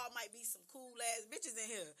 Right. We all might be some cool ass bitches in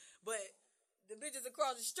here, but the bitches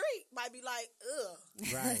across the street might be like, ugh.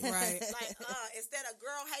 Right. Like, instead of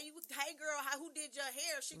girl, hey girl, who did your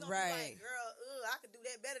hair? She gonna be like, girl, I could do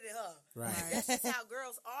that better than her. Right. That's just how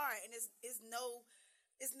girls are, and it's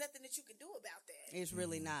nothing that you can do about that. It's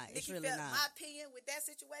really not. It's really not. My opinion with that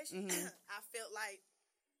situation, I felt like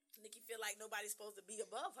Nicki feel like nobody's supposed to be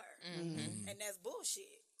above her, and that's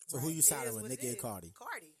bullshit. So who you siding with, Nicki or Cardi?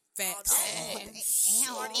 Cardi. Facts.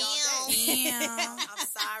 Shorty all day. I'm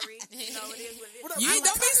sorry. You know, it is what it is. You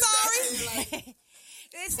don't be sorry.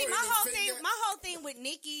 See, my whole thing with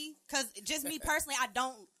Nicki, because just me personally,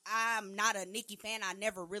 I'm not a Nicki fan. I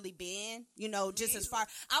never really been, just as far,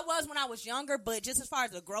 I was when I was younger, but just as far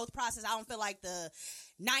as the growth process, I don't feel like the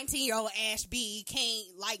 19-year-old Ash B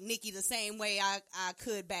can't like Nicki the same way I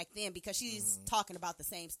could back then, because she's talking about the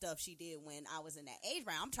same stuff she did when I was in that age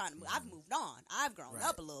range. I've moved on. I've grown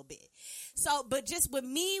up a little bit. So, but just with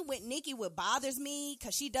Nicki, what bothers me,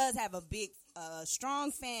 because she does have a big,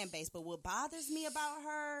 strong fan base, but what bothers me about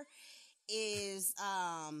her is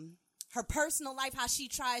her personal life, how she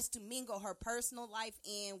tries to mingle her personal life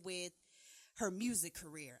in with her music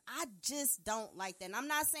career. I just don't like that. And I'm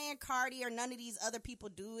not saying Cardi or none of these other people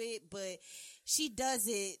do it, but she does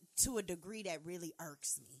it to a degree that really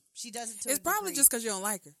irks me. She does it to It's probably just because you don't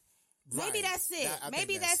like her. Maybe that's it.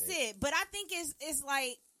 Maybe that's it. But I think it's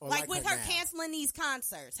like, Like with her now. canceling these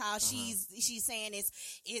concerts, how she's saying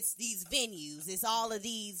it's these venues, it's all of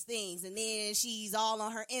these things, and then she's all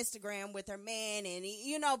on her Instagram with her man, and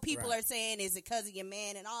people are saying, is it because of your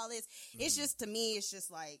man and all this? It's just, to me, it's just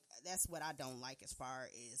like, that's what I don't like as far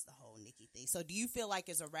as the whole Nicki thing. So do you feel like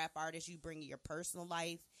as a rap artist, you bring your personal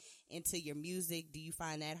life into your music? Do you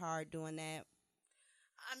find that hard doing that?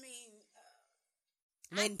 I mean,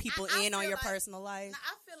 letting people in on your personal life?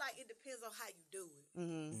 I feel like it depends on how you do it.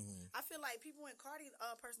 I feel like people in Cardi's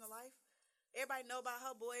personal life, everybody know about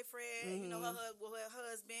her boyfriend, her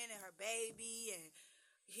husband and her baby and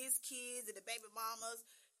his kids and the baby mamas.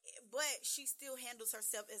 But she still handles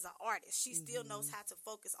herself as an artist. She still knows how to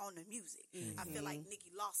focus on the music. I feel like Nicki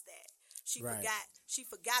lost that. She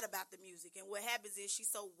forgot about the music, and what happens is she's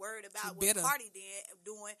so worried about what Cardi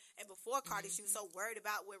doing, and before Cardi, she was so worried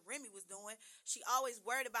about what Remy was doing. She always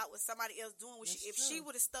worried about what somebody else doing. If she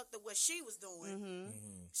would have stuck to what she was doing,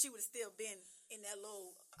 she would have still been in that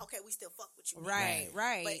little. Okay, we still fuck with you, right.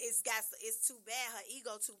 But it's too bad. Her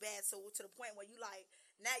ego too bad. So to the point where you like.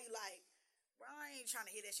 Bro, I ain't trying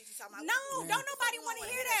to hear that shit you talking about. No, don't nobody want to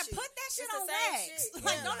hear that. Put that shit on wax.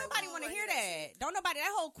 Like, don't nobody want to hear that. Don't nobody.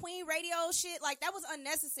 That whole Queen radio shit, like, that was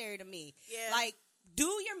unnecessary to me. Yeah. Like, do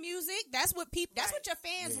your music. That's what people. That's what your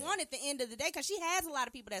fans want at the end of the day, because she has a lot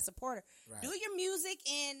of people that support her. Right. Do your music,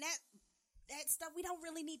 and that stuff we don't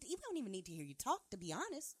really need to. We don't even need to hear you talk, to be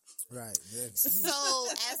honest. Right. Yeah. So,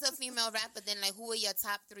 as a female rapper, then, like, who are your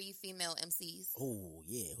top 3 female MCs? Oh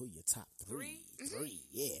yeah, who are your top 3? 3.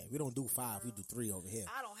 Yeah, we don't do 5. We do 3 over here.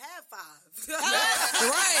 I don't have 5.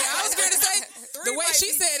 Right. I was going to say the way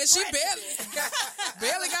she said it, she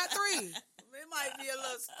barely got 3. It might be a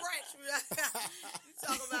little scratch. You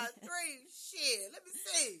talk about 3. Shit. Let me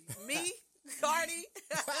see. Me, Cardi.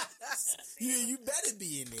 You better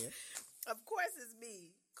be in there. Of course it's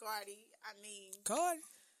me, Cardi. Cardi.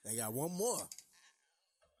 They got one more.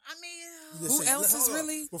 Who else is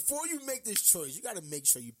really? Before you make this choice, you got to make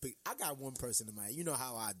sure you pick. I got one person in mind. You know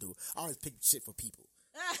how I do. I always pick shit for people.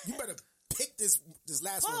 You better pick this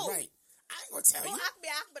last one right. I ain't gonna tell you.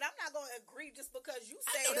 But I'm not gonna agree just because you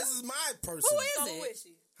say this is my person. Who is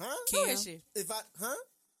she? Huh? Kim. Who is she?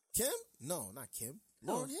 Kim? No, not Kim.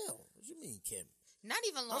 Lauryn Hill. What you mean, Kim? Not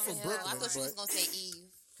even Lauryn Hill. I thought she was gonna say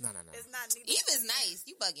Eve. No. It's not neither. Eve is nice.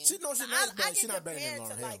 You bugging. She's nice, but she's not better than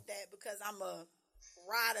Lauryn Hill. Like that because I'm a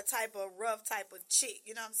rider type of rough type of chick.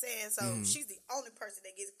 You know what I'm saying? So she's the only person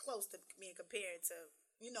that gets close to being compared to,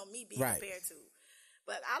 me being compared to.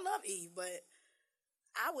 But I love Eve, but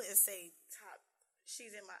I wouldn't say top.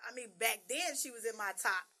 She's in my. Back then she was in my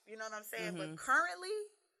top. You know what I'm saying? But currently.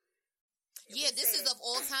 Yeah, this is of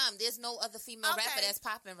all time. There's no other female rapper that's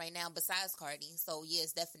popping right now besides Cardi. So, yeah,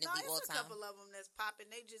 it's definitely all time. There's a couple of them that's popping.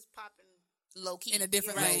 They just popping low-key. In a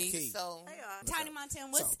different way. So, Tiny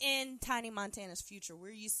Montana, what's in Tiny Montana's future?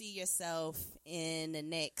 Where you see yourself in the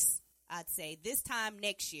next, I'd say, this time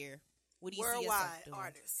next year? What do you see yourself doing?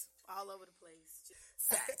 Worldwide artists. All over the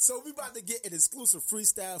place. So, we about to get an exclusive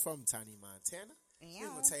freestyle from Tiny Montana. We're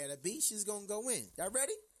going to tell you the beat. She's going to go in. Y'all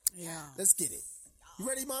ready? Yeah. Let's get it. You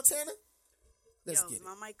ready, Montana? Let's get it.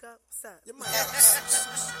 My mic up? What's up? Your mic up.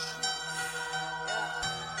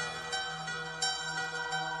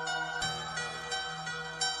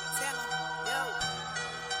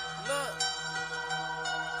 Look.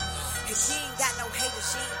 If she ain't got no haters,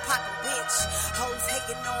 she ain't poppin', bitch. Hoes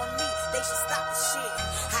hating on me, they should stop the shit.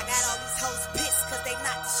 I got all these hoes pissed cause they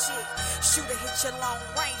not the shit. Shooter hit your long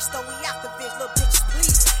range, throw me out the bitch. Little bitches,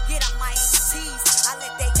 please, get off my ABTs. I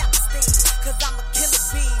let they out sting, cause I'm a killer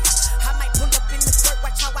bee. I might pull up in the dirt,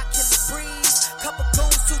 watch how I kill the breeze. Couple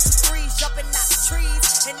goons, 2 to 3s, jumping out the trees.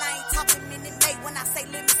 And I ain't talking Minute Maid when I say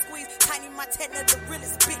lemon squeeze. Tiny Montana, the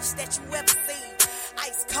realest bitch that you ever seen.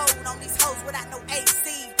 Ice cold on these hoes without no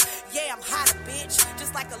AC. Yeah, I'm hot, bitch,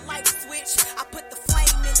 just like a light switch. I put the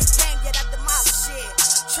flame in the game, yet I demolish it.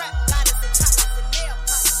 Trap goddess and choppers and nail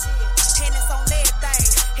polish shit. Hand is on everything,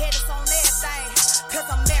 head is on everything. Cause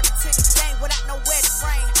I'm married to the game without no wedding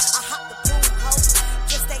ring. I hop the boom, ho.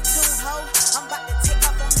 Just stay tuned, ho. I'm about to take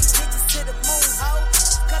off on these bitches to the moon, ho.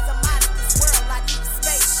 Cause I'm out of this world, I need a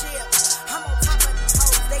spaceship. I'm on top of these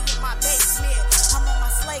hoes, they in my basement. I'm on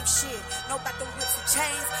my slave shit, know about them whips and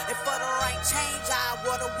chains. If for the right change, I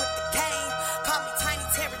water with the cane. Call me Tiny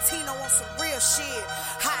Tarantino on some real shit.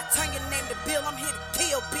 How I turn your name to Bill, I'm here to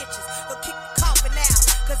kill bitches. Go kick the coffin out,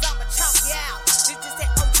 cause I'ma chalk you out. This just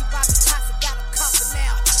that OG Bobby Johnson, got him coughing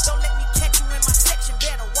now. Don't let me catch you in my section,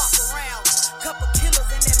 better walk around. Couple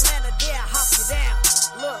killers in Atlanta, there I hawk you down.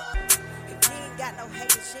 Look, if you ain't got no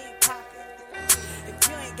haters, she ain't poppin'. If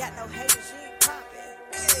you ain't got no haters, she ain't poppin'.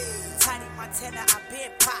 Tiny Montana, I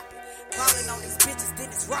been poppin'. Ballin' on these bitches,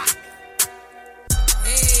 Dennis Rodman.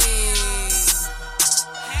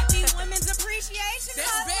 Happy Women's Appreciation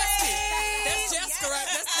That's Month, bestie. ladies. That's Jessica right.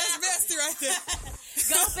 That's bestie right there.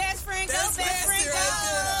 Go best friend, go That's best friend,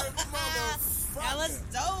 bestie go. right That was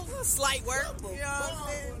dope. Slight work. You know what I'm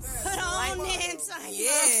saying? Put on then, Tiny.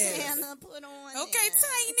 Yeah. Montana, put on Okay, then.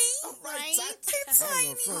 Tiny. Right?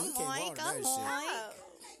 Tiny. Come on, come on.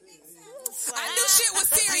 I knew shit was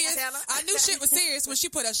serious. I knew shit was serious when she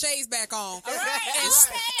put her shades back on.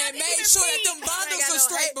 And made sure that them bundles were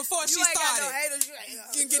straight before she started.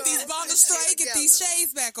 Get these bundles straight, get these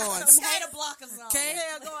shades back on. Some hater blockers on. Okay?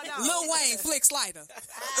 Lil Wayne, Flick Slider.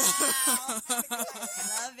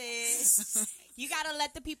 Love it. You gotta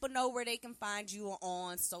let the people know where they can find you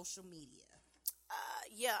on social media.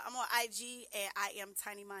 Yeah, I'm on IG and I am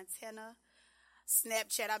Tiny Montana.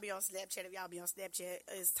 Snapchat, I'll be on Snapchat if y'all be on Snapchat.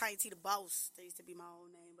 It's Tiny T the Boss. That used to be my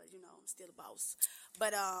old name, but you know, I'm still a boss.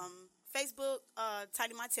 But Facebook,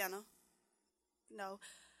 Tiny Montana. You know,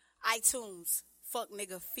 iTunes, Fuck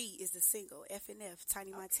Nigga Feet is the single. FNF,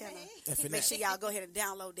 Tiny Montana. FNF. Make sure y'all go ahead and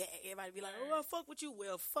download that. Everybody be like, oh, I fuck with you.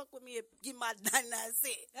 Well, fuck with me and get my 99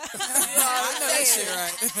 cents. I know that shit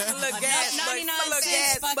right. Look gas, 99 look cents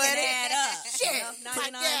gas, fucking buddy. add up. Shit,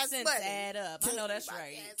 99 gas, cents buddy. add up. I know that's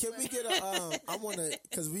right. Can we get a I want to,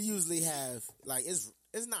 because we usually have like it's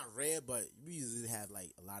not rare, but we usually have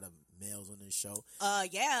like a lot of males on this show.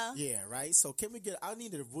 Yeah. Yeah, right. So can we get? I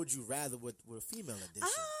need a would you rather with a female edition.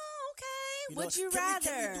 Oh, okay. You know, Would you can rather?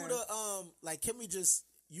 Can we do the like? Can we just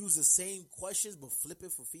use the same questions but flip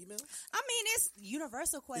it for females? I mean, it's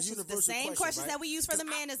universal questions. universal the same question, questions right? that we use for the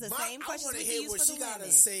men is the same questions I we want to hear use what for she the gotta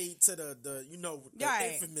women. say to the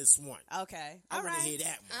Right. infamous one. Okay. I All want to right. hear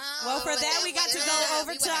that one. Well, for that, we got to go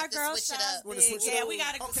over We to would our have to girl switch it shop. up. Wanna switch it Yeah, up? we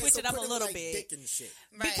got to Okay, switch so it up put a with, little like, bit. dick and shit.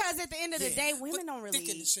 Because at the end of the day, women don't really. Dick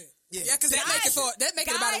in the shit. Yeah. Yeah, because that make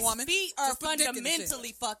it about a woman. Feet are Just put dick in the shit.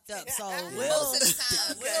 fundamentally fucked up. So Most of the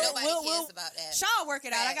time, nobody cares about that. Shaw work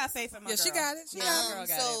it out. I got faith in my Yeah, girl. she got it. She Yeah, my girl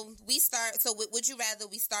got it. So we start. So would you rather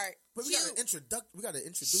we start? But we cute? we gotta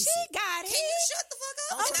introduce She it. got it. Can you shut the fuck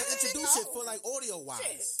up? I'm trying to introduce it for like audio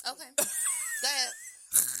wise. Okay. Go ahead.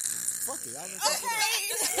 Fuck it. I don't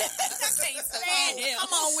Stand him. Come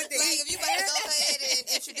on with it. Like, if you better go ahead and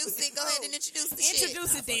introduce it, go ahead and introduce the shit.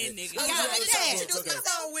 Introduce it then, nigga. Okay, God let's damn. introduce Okay.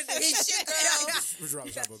 myself with it. It's your girl. What's wrong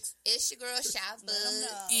with Shop Books? It's your girl, Shop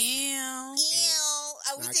Books. Ew.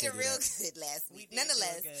 We I did it can't do real that. good last week. did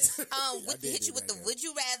Nonetheless, I did hit do you with that the good. would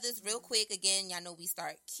you rather's real quick. Again, y'all know we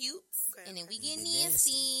start cute, and then we get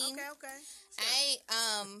Nasty. nasty. Okay.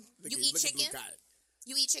 You Look eat at chicken? Blue Guy.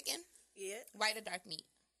 You eat chicken? Yeah. White or dark meat?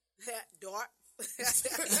 Dark.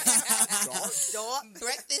 Dark. Dark.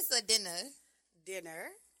 Breakfast or dinner? Dinner.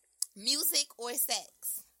 Music or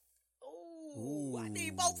sex? Ooh, I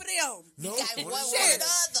need both of them. No, Got only one one. or the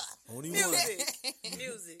other. Only one.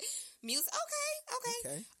 Music. Music. Okay.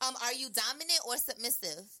 Okay. Are you dominant or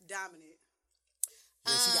submissive? Dominant.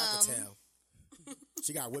 Yeah, she got the tail.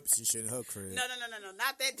 She got whips and shit in her crib. No.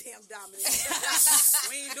 Not that damn dominant.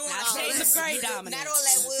 We ain't doing Not all shades that. of gray dominance. Not all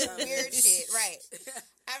that weird shit. Right.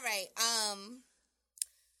 All right.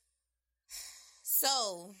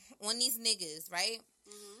 So on these niggas, right?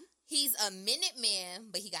 He's a minute man,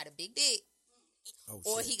 but he got a big dick, Oh,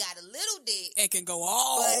 or shit. he got a little dick. It can go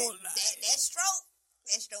all But night. that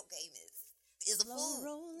stroke game is a fool.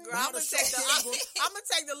 Girl, I'm gonna take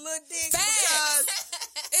the little dick because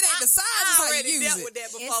It ain't the size, I it's how already you use dealt it. with that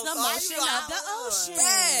before. It's the so motion you know, of the ocean.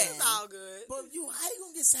 It's all good. But how you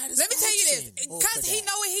gonna get satisfaction? Let me tell you this, Oh, because for he that.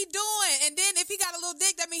 know what he doing, and then if he got a little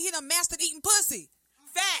dick, that means he done mastered eating pussy.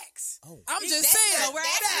 Facts. I'm just That's saying. So we're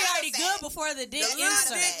That's actually not a already fact. good before the dick The little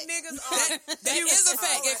insert. dick niggas are. That is a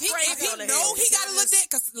fact. If he crazy on the know head. he got a little dick,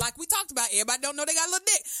 because like we talked about, everybody don't know they got a little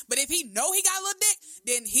dick. But if he know he got a little dick,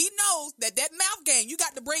 then he knows that mouth game, you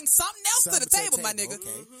got to bring something else to the table, my nigga.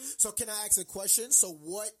 Okay. So can I ask a question? So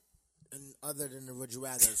what, and other than the would you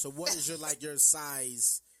rather, so what is your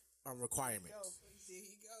size requirement?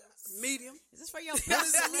 Medium. Is this for your What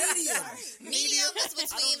is a medium? Medium is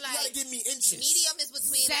between You gotta like give me inches. medium is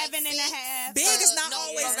between 7 like and a half? Big is not no,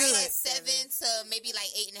 always from good. Like 7 to maybe like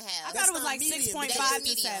 8.5. I thought it was not like medium. 6.5 That to is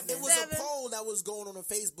medium. 7. There was a poll that was going on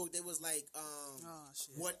Facebook. There was like,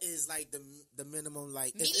 shit. what is like the minimum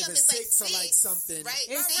like? Medium if it's is like 6 or like something, Right.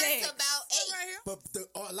 It's 6 6. about 8. But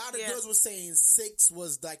a lot of girls were saying 6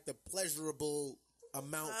 was like the pleasurable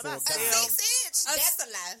amount for a about guy. 6 inch. That's a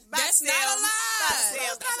lie. That's not a lie.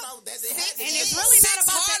 And it's really not Six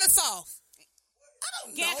about hard that. or soft?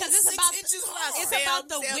 Yeah, because it's 6 about inches hard. it's about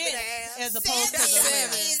the Seven width and a half. as opposed to the Seven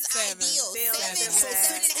width. is Seven. ideal. Seven. 7 So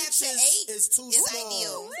and a half to 8 is too is small.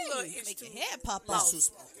 ideal. little inch Make too your head pop long. off.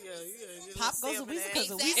 Yeah. Pop goes a weasel because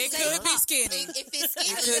a weasel. It could be skinny. If it's skinny,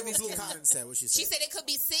 It could be Blue Cotton said what she she said. said it could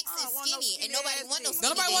be 6 I and don't want no skinny, and skinny nobody ass want no dick. skinny.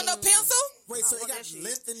 Nobody want no dick. pencil? Wait, so want it got that shit.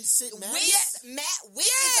 length and shit, man? Width is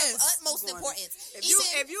Yes. of utmost importance.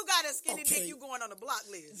 If you got a skinny Okay. dick, you going on the block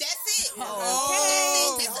list. That's it.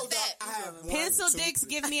 Oh. That's a Hold up. fact. I have one, Pencil two, dicks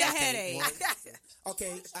give me a headache.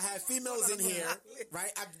 Okay, I have females in here,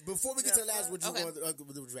 right? Before we get to the last would you rather,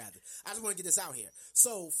 I just want to get this out here.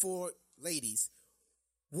 So, for ladies,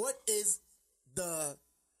 what is the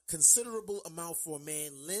considerable amount for a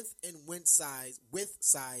man, length and width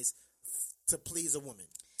size, to please a woman,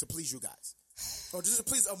 to please you guys, or just to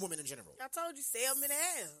please a woman in general? I told you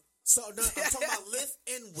 7.5. So, no, I'm talking about length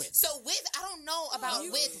and width. So width, I don't know about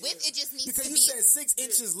width. Width, it just needs Because to you be. said 6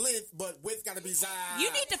 inches length, but width got to be size.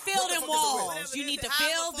 You need to fill them walls. You need to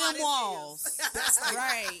fill them walls. That's like,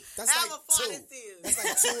 Right. That's Have like a fun 2. as is. That's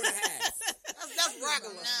like 2.5. That's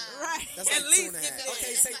regular. Right. That's At like least 2.5.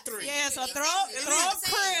 Okay, say 3. Yeah, so throw a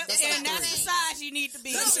crib, That's and what I'm that's the saying. size you need to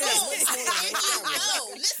be. No, listen.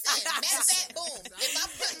 Matter of fact, boom. If I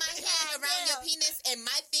put my hand around your penis and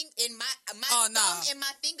my thumb and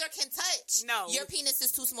my finger can touch, your penis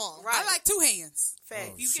is too small. I like 2 hands.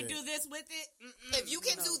 Fact. You can do this with it. If you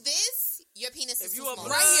can do this, your penis is If too you a small.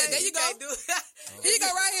 blood, Right here, there you go. can't do it. Here you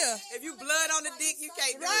go, right here. If you blood on the dick, you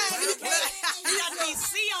can't do Right. it. You got to be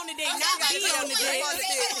C on the dick, not B on the dick.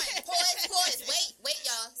 Pause. Wait,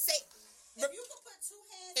 y'all. Say. If you can put 2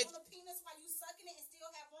 hands on the penis while you sucking it and still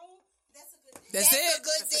have room, that's a good dick. That's That's it. a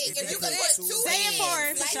good dick. If you can put 2 Say it hands for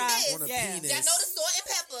us, like Tasha. this, On a Yeah. penis. y'all know the salt and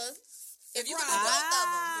pepper. If you can do both of them,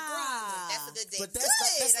 that's a good dick. But that's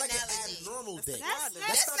like an analogy. abnormal dick. That's not the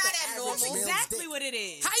abnormal. average male's exactly dick. what it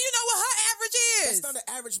is. How you know what her average is? That's not the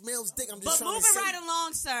average male's dick. I'm just But trying moving to say. right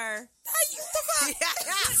along, sir. How you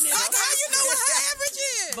know what her average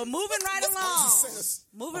is? But moving right along.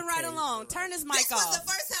 Moving right Okay. along. Turn his mic This was off. the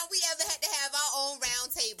first time we ever had to have our own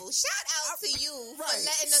round table. Shout out to you for Right.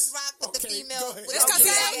 letting us rock with the Okay, female. go ahead. With It's the because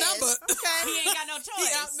he's female outnumbered. He ain't got no He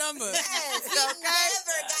choice. outnumbered. Yes, we've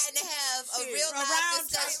never gotten to have a real A live round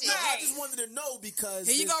discussion. table. I just wanted to know because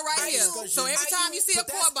Here you go, right here. So every time you see a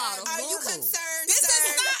quart bottle, Are you concerned, this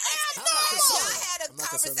sir? is not abnormal. Y'all had a I'm not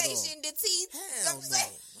concerned at all. conversation. The teeth. Hell I'm no.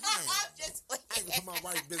 saying- Man. I'm just I ain't gonna put my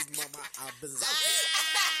wife's business, our business out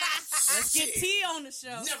there. Let's get T on the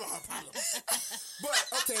show. Never her problem. But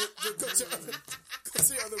okay, go to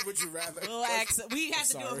other would you rather? We'll we have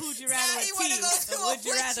to do a sorry. who'd you rather Now with you wanna T. go to a Would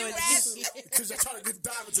you would rather you with rather? T. Because you're trying to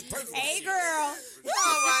dive into personal. Hey, girl.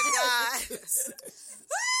 Oh my God.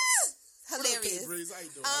 hilarious. Okay, Breeze, how you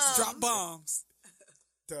doing? Drop bombs.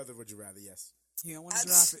 The other would you rather? Yes. You don't want to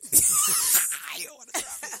drop it. You don't want to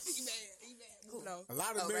drop it. He mad. No. A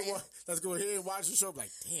lot of men right. want. Let's go ahead and watch the show. Like,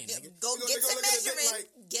 damn, nigga. Go Nigga, get nigga to look at the dick measuring.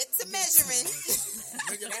 like, Get to measuring.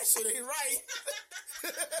 nigga, that shit ain't right.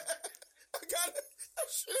 I got it. That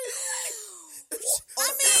shit ain't right. I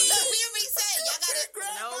mean, look, we already said y'all gotta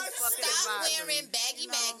No fucking stop advisory. wearing baggy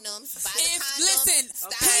magnums. Buy the If condoms. listen,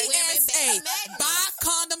 Stop wearing PSA, baggy magnums. buy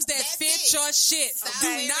condoms that That's fit it. your shit. Stop Do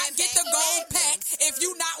wearing not get the baggy gold magnums. pack if you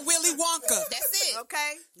not Willy Wonka. That's it.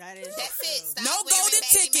 Okay. That is That's it. Stop No wearing golden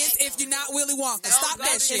baggy tickets magnums. if you're not Willy Wonka. Stop that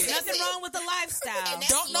golden shit. tickets. Nothing wrong with the lifestyle. And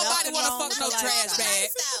that's Don't nobody Nothing want to wrong fuck with no the trash lifestyle. bag.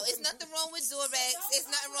 Lifestyle. It's nothing wrong with Zorex. It's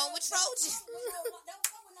nothing wrong with Trojan. Don't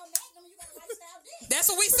come with no magnum. You got a lifestyle dick. That's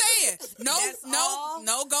what we saying. That's all.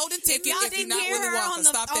 No golden ticket Y'all if you're didn't not hear Willy her Wonka. on the,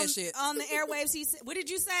 Stop on, that shit. on the airwaves. What did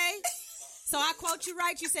you say? So I quote you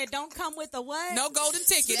right. You said, "Don't come with a what? No golden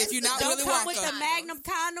ticket if you're not Don't Willy come with Wonka. the Magnum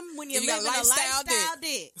condom when you're You got living a lifestyle lifestyle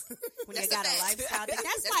dick. When you That's a got a fact. lifestyle dick,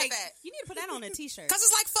 that's That's a like fact. you need to put that on a t-shirt. Cause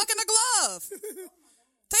it's like fucking a glove.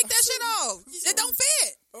 Take that shit off. It don't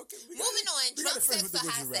fit. Okay, Moving on. we Drunk gotta finish sex with the or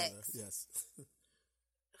would high you sex? rather. Yes.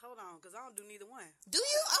 Hold on, because I don't do neither one. Do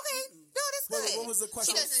you? Okay. No, that's Wait, good. what was the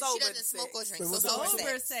question? She Sober doesn't smoke or sex. drink. Wait, So what's the sober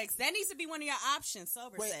Sober sex. sex. That needs to be one of your options.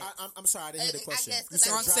 Sober Wait, sex. I'm sorry, I didn't hear the question. I guess You 'cause said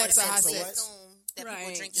Drunk dry sex or high or sex? what? Assume that Right.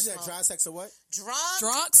 people drink You and said smoke. dry sex or what?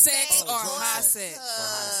 Drunk sex sex or drunk high sex.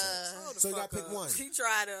 sex. So you gotta pick one. She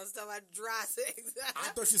tried us stuff about dry sex. I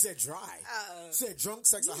thought she said dry. She said drunk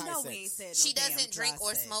sex or You high know sex. we ain't said no She damn doesn't drink dry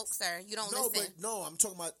or sex. smoke, sir. You don't No, listen. but no, I'm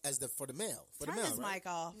talking about for the male. For Turn the male, his right? mic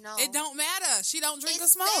off. No. It don't matter. She don't drink or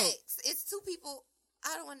It's smoke. sex. It's two people.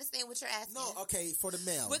 I don't understand what you're asking. No, okay, for the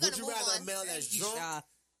male. We're Would gonna you move rather a on. male that's drunk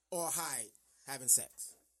or high having sex?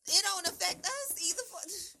 It don't affect us either.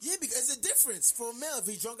 Yeah, because it's a difference for a male if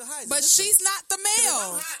he's drunk or high. It's a But difference. she's not the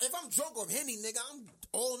male. If I'm drunk off Henny, nigga, I'm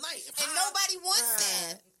all night. If And high, nobody wants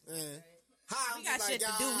that. High, We got shit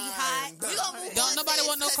to do. We high. We gonna move Don't on. nobody sis,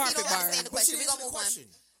 want no 'cause you carpet don't burn. understand the question. We gonna move on.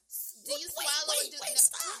 Do you swallow and do Wait,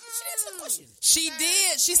 stop. She answered the question. She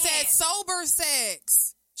did. She said sober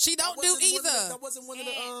sex. She don't do either. That wasn't one of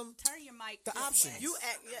the turn your mic. the options. You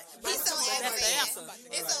act. Yeah, He's so that's the answer.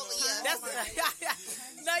 It's over here. That's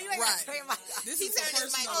no, you ain't Right. got to turn my. This He is the turned his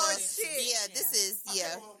first mic one. on. shit. Yeah, this is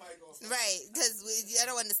right because I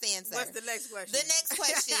don't understand, sir. What's the next question? The next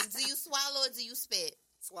question: do you swallow or do you spit?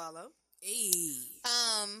 Swallow. Hey.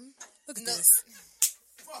 Look at No. this.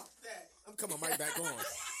 Fuck that. I'm coming right back on.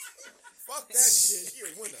 Fuck that shit.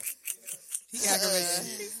 You're a winner. He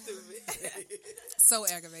aggravated. He's stupid. So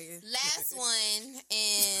aggravated. Last one,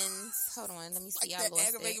 and hold on, let me see. Like I that lost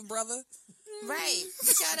aggravating it. brother. Right,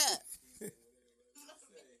 shut up.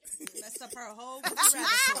 Messed up her whole.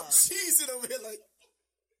 She's over here like,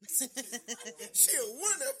 she a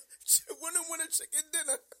winner. She winner chicken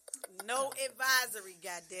dinner. No advisory,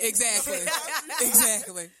 goddamn. Exactly.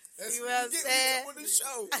 Exactly. That's You know what I'm saying? On the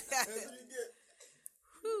show. That's what you get.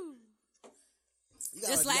 You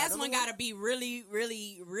This got last another one got to be really,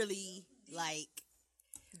 really, really like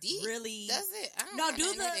Deep. really. That's it. I don't No, got do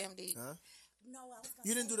nothing the- damn deep. Huh? No, I was gonna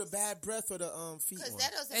You didn't do the bad breath or the feet Because one.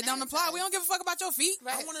 that doesn't. It don't matter apply. to We us. don't give a fuck about your feet.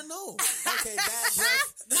 Right. I want to know. Okay, bad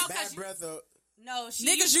breath. No, 'cause bad you- breath or... No, she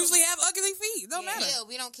Niggas usually have ugly feet. Don't matter. Yeah,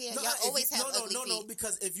 we don't care. No, Y'all if always you- have ugly no, feet.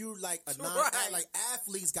 because if you like a Right. like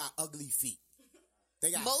athletes got ugly feet. They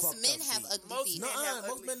got Most fucked men up have feet. ugly Most feet. men have Most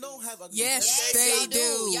ugly men feet. don't have ugly Yes, feet. they y'all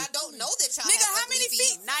do. Y'all don't know that y'all Nigga, have how ugly many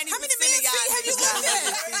feet? 90% How many men's of feet y'all have you niggas got looked at?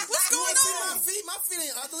 ugly feet. What's You going wanna see on? my feet? My feet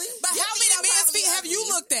ain't ugly. But Your how feet many are men's probably feet have you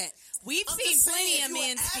ugly. looked at? We've I'm seen just saying, plenty if of you an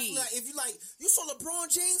men's athlete, feet. like, if you saw LeBron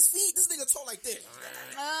James' feet, this nigga tall like this.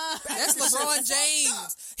 That's LeBron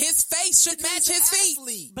James. His face should match his feet.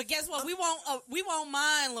 Athlete. But guess what? We won't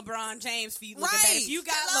mind LeBron James feet looking Right. bad. If you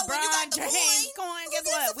got Hello, when you LeBron got the James coin, guess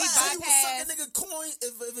what? We gives a So you would suck bypass. a nigga coin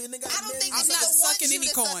if a nigga I don't think I'm a not nigga wants sucking you any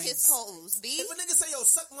to suck coins. his toes, B. If a nigga say, yo,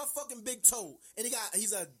 suck my fucking big toe, and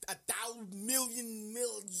he's a 1,000 million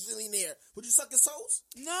zillionaire, would you suck his toes?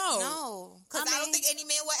 No. No, because I don't think any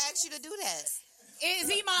man will ask you to do that. Is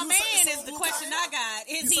he my You man? suck his Is toes, the Blue question Cotton? I got.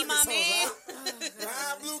 Is You he suck my his man? toes, right?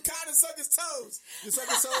 Ryan Blue Cotton suck his toes. You suck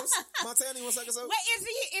his toes? Montana, you want to suck his toes?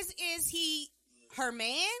 Wait, is he her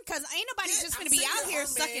man? Because ain't nobody Yeah, just I'm gonna be saying out here her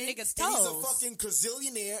sucking man, niggas' and he's a toes. fucking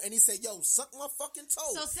gazillionaire, and he said, yo, suck my fucking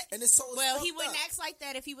toes. So say- and his toes Well, fucked he wouldn't up. act like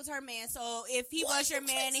that if he was her man. So if he What? was your You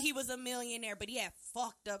man crazy? and he was a millionaire, but he had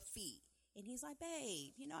fucked up feet, and he's like,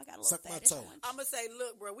 babe, I got a little Suck my fetish. toe. I'm gonna say,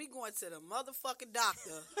 look, bro, we going to the motherfucking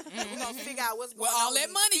doctor. We're gonna figure out what's going With on all with that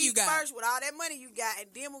these money you feet got. first, with all that money you got, and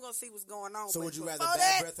then we're gonna see what's going on. So But would you rather before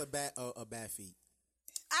bad that, breath or bad feet?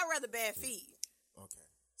 I'd rather bad feet. Okay.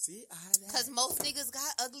 See, I had that. Because most niggas got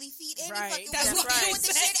ugly feet any Right. fucking That's way. what We I'm deal with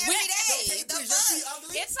this shit saying. every day. Hey, The please, your feet fuck?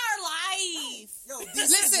 ugly? It's her life. Yo, these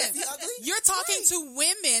Listen, feet ugly? you're talking to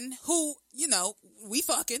women who, we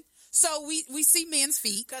fucking. So we see men's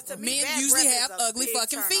feet. 'Cause to me, Men bad usually breath have is a ugly big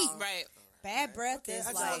fucking turn feet. off. Right. Bad breath I is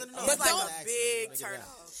just like. wanted to know. But It's like don't- a big turn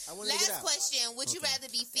off. I want to get Last out. question. Would you rather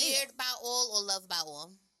be feared by all or loved by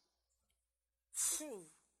all? Phew.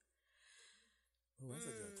 Oh, that's a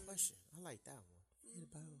good question. I like that one.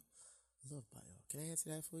 Feared by all, loved by all. Can I answer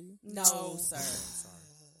that for you? No, sir.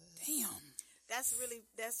 Damn. That's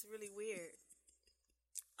really weird.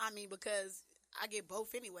 I mean, because I get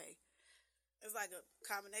both anyway. It's like a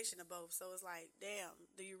combination of both. So it's like, damn,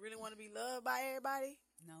 do you really want to be loved by everybody,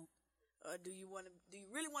 No. or do you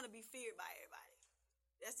really want to be feared by everybody?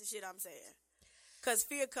 That's the shit I'm saying. Because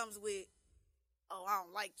fear comes with, oh, I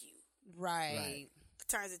don't like you. Right.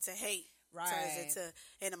 Turns into hate. Right. Turns into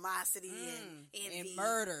animosity and envy. And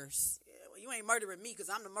murders. Yeah, well, you ain't murdering me because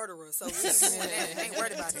I'm the murderer. So we ain't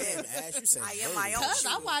worried about Damn, that. Ash, you said I am my own Because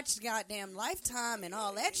I shooter. watched goddamn Lifetime and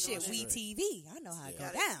all that shit. We TV. I know how it go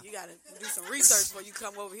down. You gotta do some research before you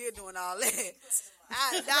come over here doing all that.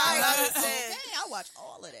 I understand. Okay, I watch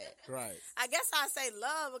all of that. Right. I guess I say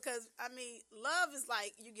love because I mean love is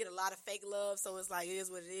like you get a lot of fake love, so it's like it is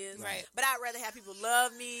what it is. Right. But I'd rather have people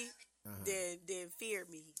love me than fear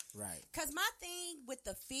me. Right. Because my thing with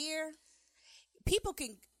the fear,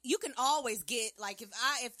 you can always get, like,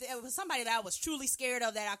 if there was somebody that I was truly scared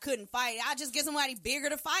of that I couldn't fight, I'd just get somebody bigger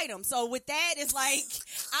to fight them. So with that, it's like,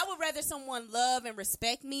 I would rather someone love and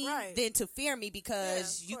respect me than to fear me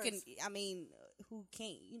because Yeah, you of can, course. I mean, who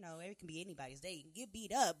can't, it can be anybody's day. You can get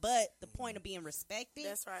beat up, but the point of being respected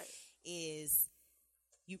That's right. is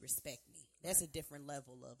you respect me. That's a different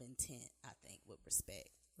level of intent, I think, with respect.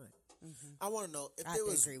 I want to know if I there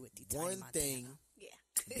was agree with you, Tiny one Montana. thing Yeah.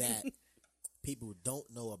 that people don't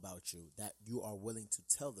know about you that you are willing to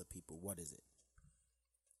tell the people. What is it?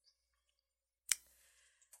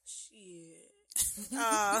 Shit. You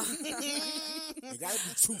gotta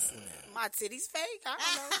be truthful now. My titties fake? I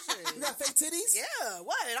don't know. Shit. You got fake titties? Yeah,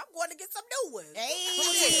 what? I'm going to get some new ones.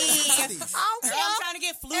 Hey, titties. Girl, I'm trying to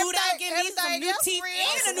get flued out, get me some new teeth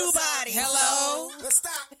and a new body. Hello. Let's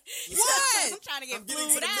stop. What? I'm trying to get I'm getting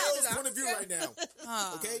to flued the male's out. point of view right now.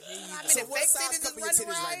 Okay? I mean, So the what fake size titties cup of your is titties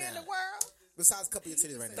running right around in now? the world. What size cup of your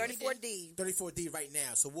titties right now? 34D. 34D right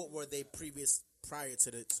now. So what were they prior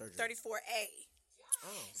to the surgery? 34A.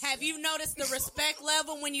 Have you noticed the respect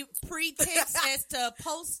level when you pre-tits as to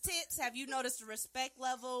post-tits? Have you noticed the respect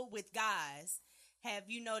level with guys? Have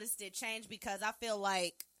you noticed it change? Because I feel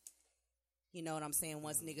like, you know what I'm saying,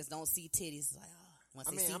 once niggas don't see titties, it's like, oh. Once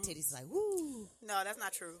they see titties, it's like, woo. No, that's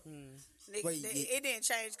not true. Wait, it didn't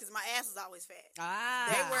change because my ass was always fat. Ah.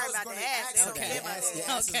 They worry about the ass. They don't care about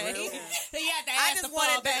that. Okay. So you have to I ask just to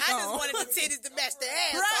fall back I on. just wanted the titties to match the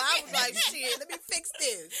ass. So I was like, shit, let me fix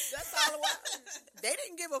this. That's all it was. They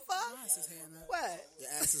didn't give a fuck. What? Your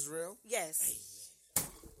ass is real? Yes.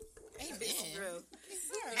 Amen. This is real.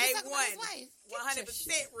 Talk about his wife. 100%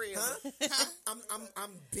 real. Huh?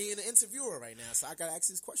 I'm being an interviewer right now, so I gotta ask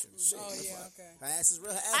these questions. Shit. Oh, yeah, okay. Her ass is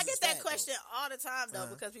real. Her ass I is get that fat, question all the time though,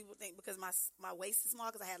 because people think because my waist is small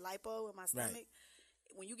because I had lipo in my stomach. Right.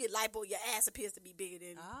 When you get lipo, your ass appears to be bigger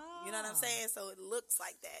than you know what I'm saying. So it looks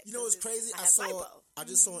like that. You know what's crazy? I have lipo. I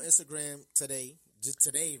just saw on Instagram today. Just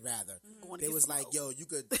today, rather. They was like, yo, you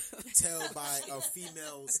could tell by a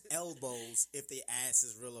female's elbows if their ass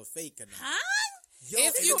is real or fake or not. Huh? Yo,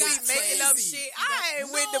 If it you was got making up crazy. shit, I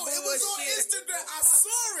ain't with the No, it was on bullshit. Instagram. I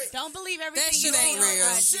saw it. Don't believe everything That you shit see ain't on real.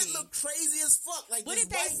 IG. Shit looked crazy as fuck. Like What this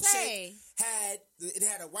did they white say? chick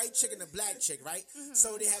had a white chick and a black chick, right?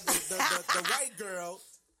 So they had the white girl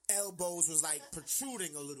elbows was like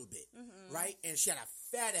protruding a little bit, right? And she had a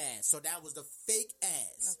fat ass, so that was the fake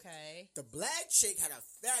ass. Okay. The black chick had a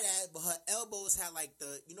fat ass, but her elbows had like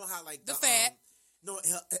you know how like The fat. No,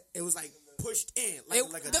 it was like pushed in, like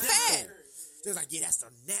a the fat. dimple. They was like, yeah, that's the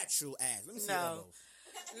natural ass. Let me see No. your elbow.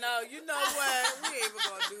 No, you know what? We ain't even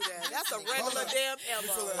gonna do that. That's a regular damn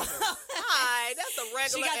elbow. Alright, that's a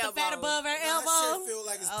regular elbow. She got the fat above her That elbow. shit feel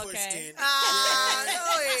like it's pushed in.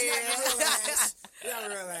 Go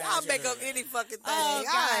ahead. I'll make up any fucking thing. Oh,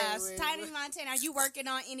 I gosh. ain't Tiny with- Montana, are you working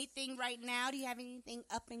on anything right now? Do you have anything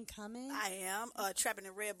up and coming? I am. Trapping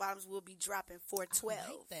in Red Bottoms will be dropping 4/12. I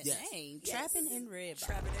like that Yes. name. Yes. Trapping in Red Bottoms.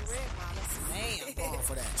 Trapping in Red Bottoms. Man. Going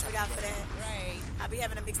for that. Look out for that. Right. I'll be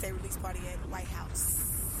having a mixtape release party at the White House.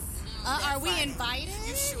 Are we invited?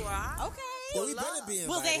 You sure are? Okay. Well, we better be invited.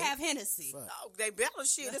 Will they have Hennessy? Fuck. Oh, they better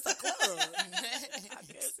shit. It's a club. I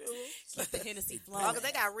guess it will. Keep the Hennessy As flowing. long as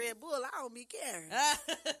they got Red Bull, I don't be caring.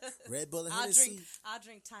 Red Bull and I'll Hennessy.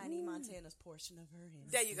 drink Tiny Montana's portion of her Hennessy.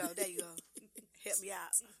 There you go. There you go. Help me out.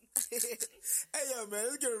 Hey, yo, man,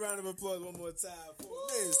 let's give a round of applause one more time for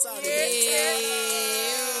Miss Tiny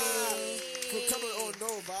for coming on No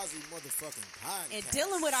Advisory motherfucking podcast. And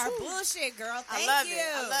dealing with our bullshit, girl. Thank I love you.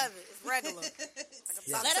 it. I love it. It's regular.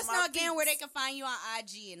 Let us know again where they can find you on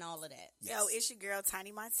IG and all of that. Yo, it's your girl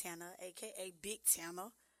Tiny Montana, aka Big Tanner,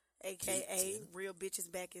 aka Real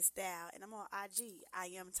Bitches Back in Style, and I'm on IG. I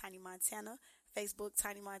am Tiny Montana, Facebook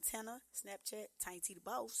Tiny Montana, Snapchat Tiny T the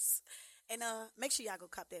Boss, and make sure y'all go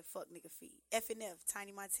cop that fuck nigga feed. FNF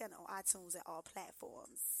Tiny Montana on iTunes and all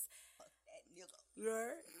platforms. You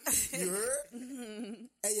heard? You heard?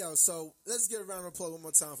 Hey, yo, so let's give a round of applause one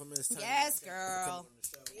more time for Miss Tiny. Yes, girl.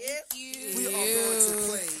 Yep. We are going to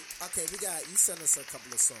play. Okay, you sent us a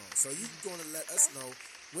couple of songs. So you're going to let us know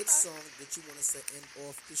which song that you want us to end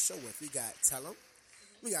off the show with. We got Tell 'Em,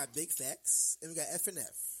 we got Big Facts, and we got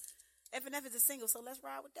FNF. FNF is a single, so let's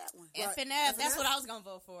ride with that one. FNF. That's what I was going to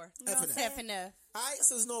vote for. FNF. All right,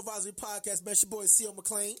 so it's No Advisory Podcast. Best your boy, C.O.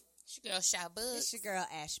 McClain. It's your girl, Shy Bug. It's your girl,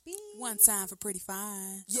 Ashby. One time for Pretty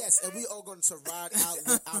Fine. Yes, and we are going to ride out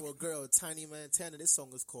with our girl, Tiny Montana. This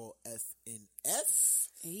song is called FNF.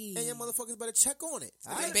 Hey. And your motherfuckers better check on it.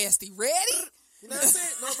 All right? Bestie, ready? You know what I'm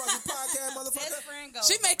saying? No Advisory Podcast, motherfucker.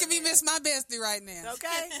 She making me miss my bestie right now.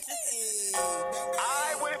 Okay. Hey,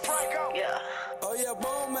 I with Franco. Yeah. Oh yeah,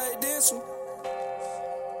 Bone made this one.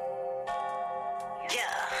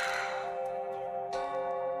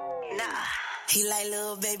 He like,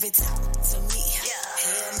 little baby, talk to me. Yeah.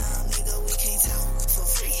 Hell no, nigga, we can't talk for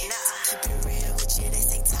free. Nah. Keep it real with you, they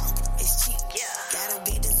say talk is cheap. Yeah. Gotta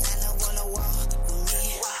be designer, wanna walk with me.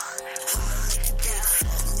 Wow. I'ma make you pay the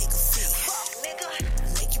fuck nigga fee. Fuck, nigga.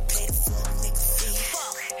 Make you pay the fuck nigga fee.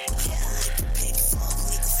 Fuck. Yeah. Make you pay the fuck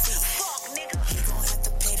nigga fee. Fuck, nigga. He gon' have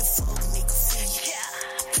to pay the fuck nigga fee. Yeah.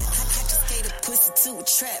 I just gave the pussy to a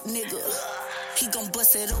trap nigga. He gon'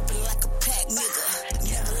 bust it open like a pack nigga.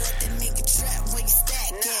 Never let that nigga trap where you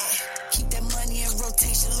stack at. Keep that money in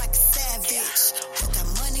rotation like a savage. Got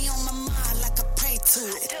money on my mind like I pray to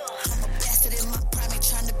it. I'm a bastard in my prime, ain't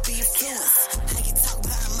trying to be influenced. How you talk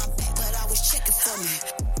behind my back, but always checking for me.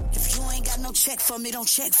 If you check for me, don't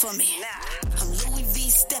check for me. I'm Louis V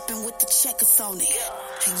stepping with the checkers on it.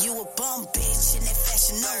 And you a bum bitch in that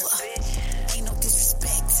Fashion Nova. Ain't no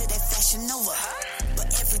disrespect to that Fashion Nova.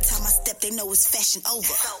 But every time I step, they know it's fashion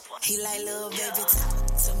over. He like, little baby,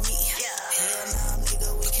 talk to me. Hell nah, nigga,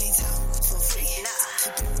 we can't talk for free.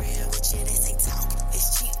 Keep it real with you, they say talk,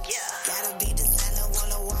 it's cheap. Gotta be designer,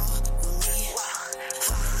 wanna walk with me.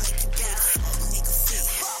 I'ma make you pay the fuck nigga fee.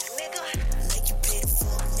 Make you pay the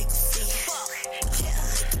fuck nigga fee. I'ma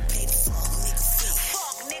make you pay the fuck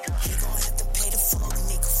nigga fee. He gon' have to pay the fuck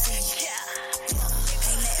nigga fee.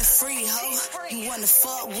 Ain't nothing free, ho. You wanna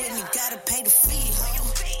fuck with me, gotta pay the fee, ho.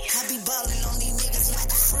 I be ballin' on these niggas like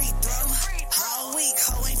a free throw. All week,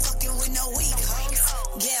 ho, ain't fucking with no weak hoes.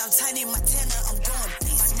 Yeah, I'm Tiny Montana, I'm going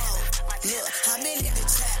beast mode. Look, I'm in the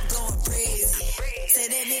trap going crazy. Say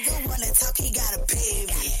that nigga wanna talk, he gotta pay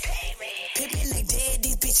me. Pippin' they dead,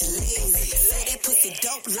 these bitches lazy. Say they put the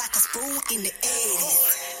dope like a spoon in the 80s.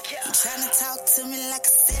 You tryna talk to me like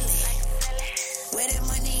a silly. Where that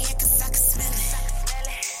money at, cause I can smell it.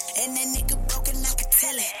 And that nigga broken, I can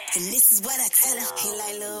tell it. And this is what I tell him. He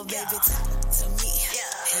like, little baby, talk to me.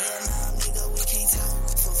 Hell nah, nigga, we can't talk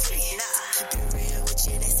for free. Keep it real with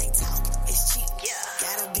you, they say talk, it's cheap.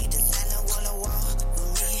 Gotta be designer, wanna walk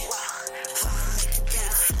with me. I'ma make you pay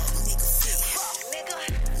the fuck nigga fee.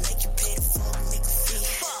 Make you pay the fuck nigga fee.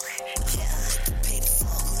 I'ma make you pay the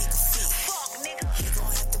fuck nigga fee. He gon'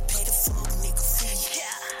 have to pay the fuck nigga fee.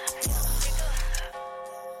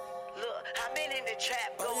 Look, I've been in the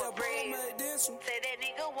trap going crazy. Say that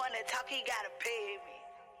nigga wanna talk, he gotta pay me.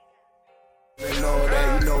 And all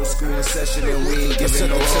that, you know, school in session and we ain't giving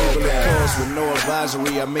no table of course with no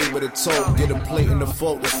advisory. I made with a talk, get a plate and a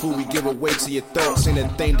fork. The food we give away to your thoughts, ain't a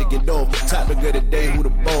thing to get off. Topic of the day, who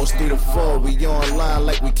the boss? 3 to 4, we online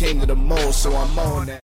like we came to the mall, so I'm on that.